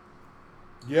pride.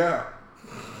 Yeah.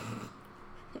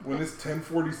 When it's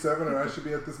 10:47 and I should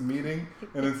be at this meeting,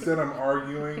 and instead I'm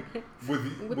arguing with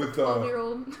the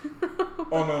 12-year-old.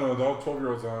 Oh no, the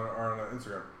 12-year-olds are on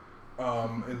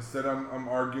Instagram. Instead I'm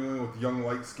arguing with young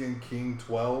light-skinned King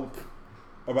 12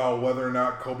 about whether or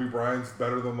not Kobe Bryant's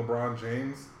better than LeBron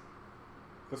James.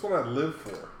 That's what I live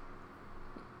for.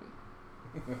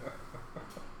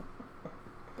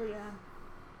 But yeah.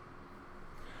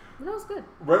 That was good.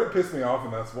 Reddit pissed me off,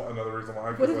 and that's another reason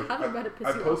why. How did Reddit piss you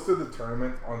off? I posted the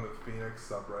tournament on the Phoenix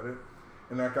subreddit,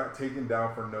 and that got taken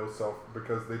down for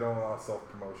because they don't allow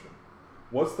self-promotion.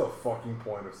 What's the fucking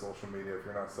point of social media if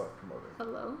you're not self-promoting?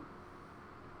 Hello?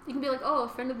 You can be like, oh, a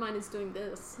friend of mine is doing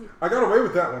this. I got away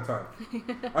with that one time.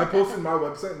 I posted my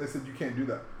website and they said, you can't do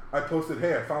that. I posted,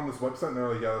 hey, I found this website, and they're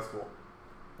like, yeah, that's cool.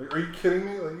 Like, are you kidding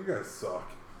me? Like, you guys suck.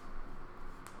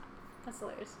 That's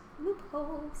hilarious.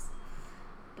 Loopholes.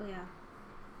 But yeah.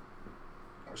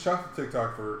 Shout out to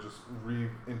TikTok for just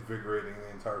reinvigorating the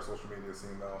entire social media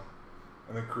scene, though.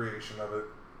 And the creation of it.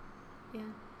 Yeah.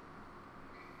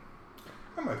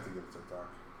 I might have to get a TikTok.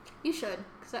 You should,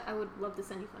 because I would love to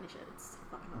send you funny shit. It's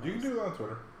fucking hilarious. You can do it on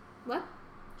Twitter. What?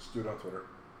 Just do it on Twitter.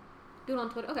 Do it on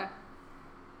Twitter? Okay.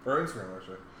 Or Instagram,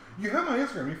 actually. You have my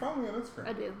Instagram. You follow me on Instagram.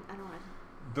 I do. I don't want to.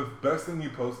 The best thing you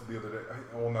posted the other day,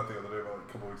 well, not the other day, but like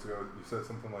a couple weeks ago, you said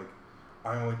something like,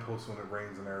 I only post when it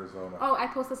rains in Arizona. Oh, I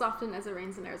post as often as it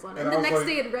rains in Arizona. And the next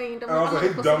day it rained. I was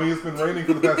like, hey, dummy, it's been raining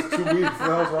for the past 2 weeks. What the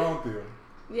hell's wrong with you?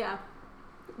 Yeah.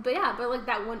 But like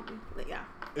that one, like, yeah.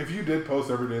 If you did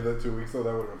post every day that 2 weeks, though,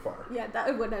 that would have been fire. Yeah,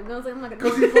 that would have. I was like, I'm not gonna.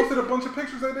 Because you posted a bunch of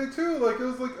pictures that day, too. Like, it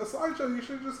was like a slideshow. You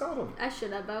should have just held them. I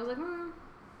should have, but I was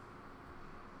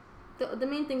like, The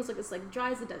main thing is like, it's like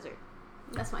dry as a desert.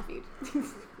 That's my feed.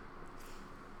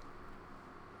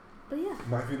 But yeah.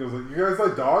 My feed was like, you guys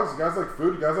like dogs? You guys like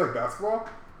food? You guys like basketball?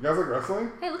 You guys like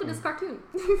wrestling? Hey, look at this cartoon.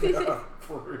 Yeah,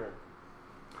 for real.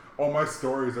 All my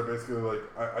stories are basically like,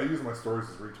 I use my stories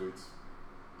as retweets.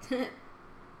 Hey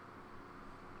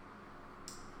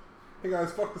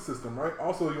guys, fuck the system, right?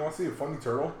 Also, you want to see a funny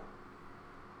turtle?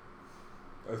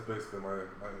 That's basically my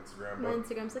Instagram. My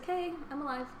Instagram's like, hey, I'm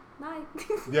alive. Bye.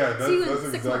 Yeah,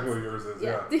 that's exactly what yours is.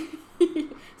 Yeah.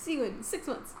 See you in 6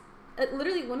 months.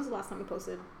 Literally, when was the last time we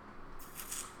posted?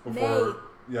 Before, May.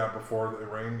 Yeah, before it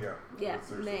rained. Yeah. Yeah,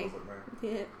 May. Was like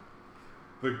May.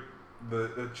 Yeah.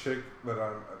 The chick that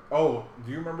I'm. Oh,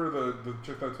 do you remember the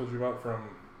chick that I told you about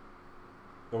from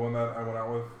the one that I went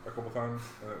out with a couple times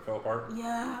and it fell apart?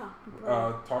 Yeah.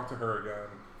 Talk to her again.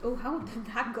 Oh, how did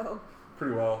that go?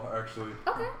 Pretty well, actually.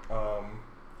 Okay.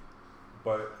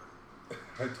 But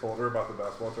I told her about the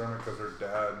basketball tournament because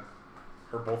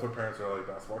both her parents are like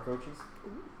basketball coaches.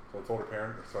 Ooh. So I told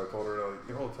her like,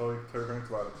 tell your parents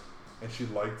about it. And she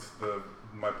liked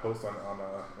my post on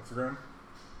Instagram.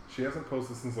 She hasn't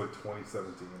posted since like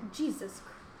 2017. Jesus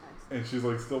Christ. And she's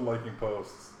like still liking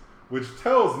posts, which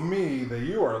tells me that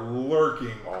you are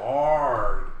lurking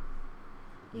hard.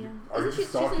 Yeah. Are you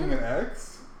stalking an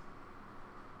ex?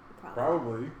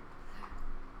 Probably.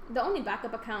 The only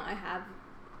backup account I have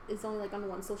is only like on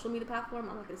one social media platform.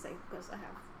 I'm not gonna say because I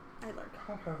lurk. I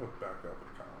don't have a backup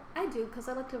account. I do because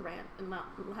I like to rant and not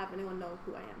have anyone know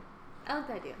who I am. I like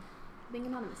the idea. Being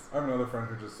anonymous. I have another friend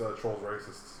who just trolls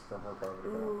racists from her private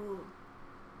account. Ooh.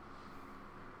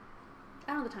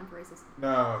 I don't have the time for racists. No,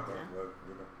 I don't do that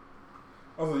either.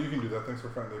 Also, you can do that. Thanks for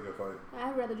finding a good fight.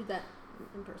 I'd rather do that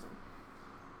in person.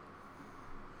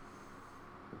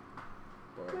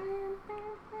 But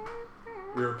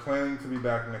we are planning to be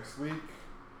back next week.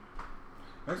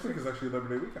 Next week is actually Labor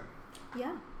Day weekend.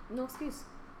 Yeah, no excuse.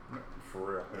 No, for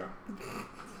real, yeah.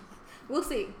 We'll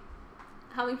see.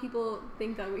 How many people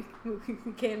think that we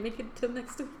can make it till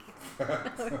next week?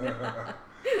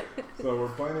 So we're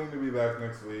planning to be back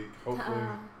next week. Hopefully.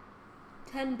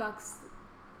 $10. I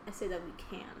say that we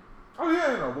can. Oh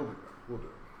yeah, no, we'll do that. We'll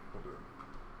do it.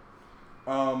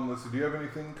 Let's see. Do you have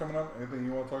anything coming up? Anything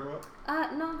you want to talk about?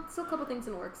 No, still a couple things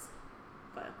in the works,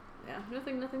 but yeah,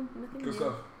 nothing. Good new.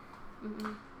 stuff.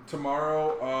 Mm-hmm.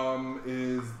 Tomorrow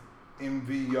is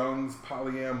MV Young's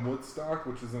Polyam Woodstock,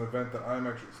 which is an event that I'm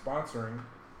actually sponsoring.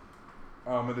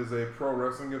 It is a pro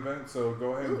wrestling event, so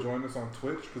go ahead and join us on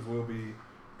Twitch because we'll be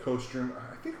co-stream.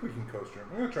 I think we can co-stream.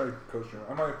 I'm gonna try co-stream.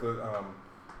 I might have to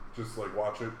just like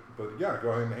watch it, but yeah, go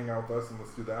ahead and hang out with us and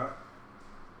let's do that.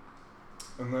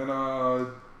 And then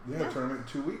tournament in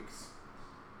 2 weeks.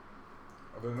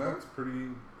 Other than that, that's pretty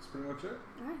much it.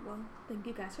 All right, well, thank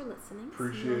you guys for listening.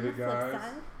 Appreciate it, guys.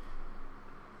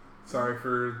 Sorry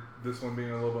for this one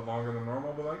being a little bit longer than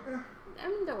normal, but I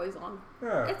mean, they're always long.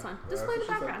 Yeah. It's fine. Just play the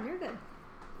background. You're good.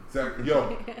 Exactly.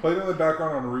 Yo, play it in the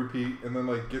background on a repeat, and then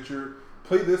like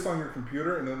play this on your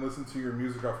computer, and then listen to your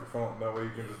music off your phone. That way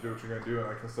you can just do what you're gonna do, and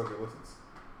I can still get listens.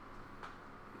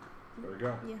 There you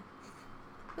go. Yeah.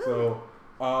 So,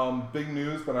 big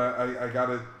news, but I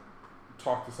gotta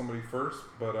talk to somebody first.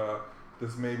 But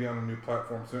this may be on a new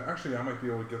platform soon. Actually, I might be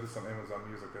able to get this on Amazon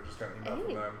Music. I just got an email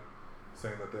from them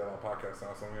saying that they allow podcasts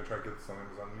now, so I'm gonna try to get this on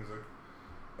Amazon Music.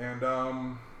 And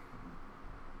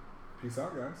peace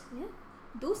out, guys. Yeah.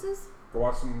 Deuces. Go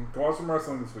watch some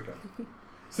wrestling this weekend.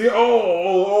 See, I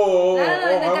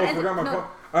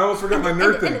almost forgot my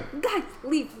nerd thing. Guys,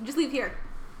 leave. Just leave here.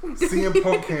 CM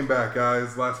Punk came back,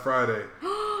 guys, last Friday.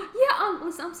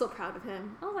 Listen, I'm so proud of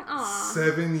him. I was like, aw.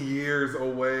 7 years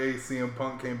away, CM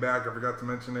Punk came back. I forgot to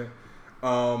mention it.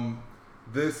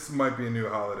 This might be a new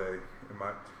holiday.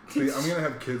 See, I'm gonna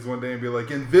have kids one day and be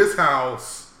like, in this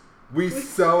house, we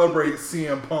celebrate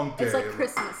CM Punk Day. It's like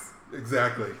Christmas.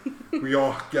 Exactly. We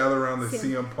all gather around the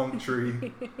CM Punk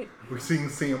tree. We sing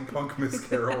CM Punk Miss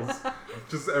Carols.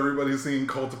 Just everybody singing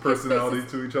Cult of Personality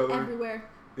to each other. Everywhere.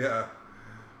 Yeah.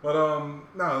 But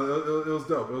no, it was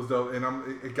dope. It was dope, and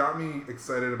it got me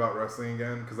excited about wrestling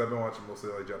again because I've been watching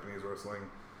mostly like Japanese wrestling,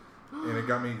 and it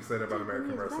got me excited about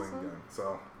American wrestling again.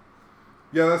 So,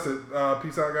 yeah, that's it.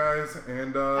 Peace out, guys,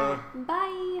 and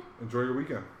bye. Enjoy your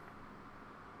weekend.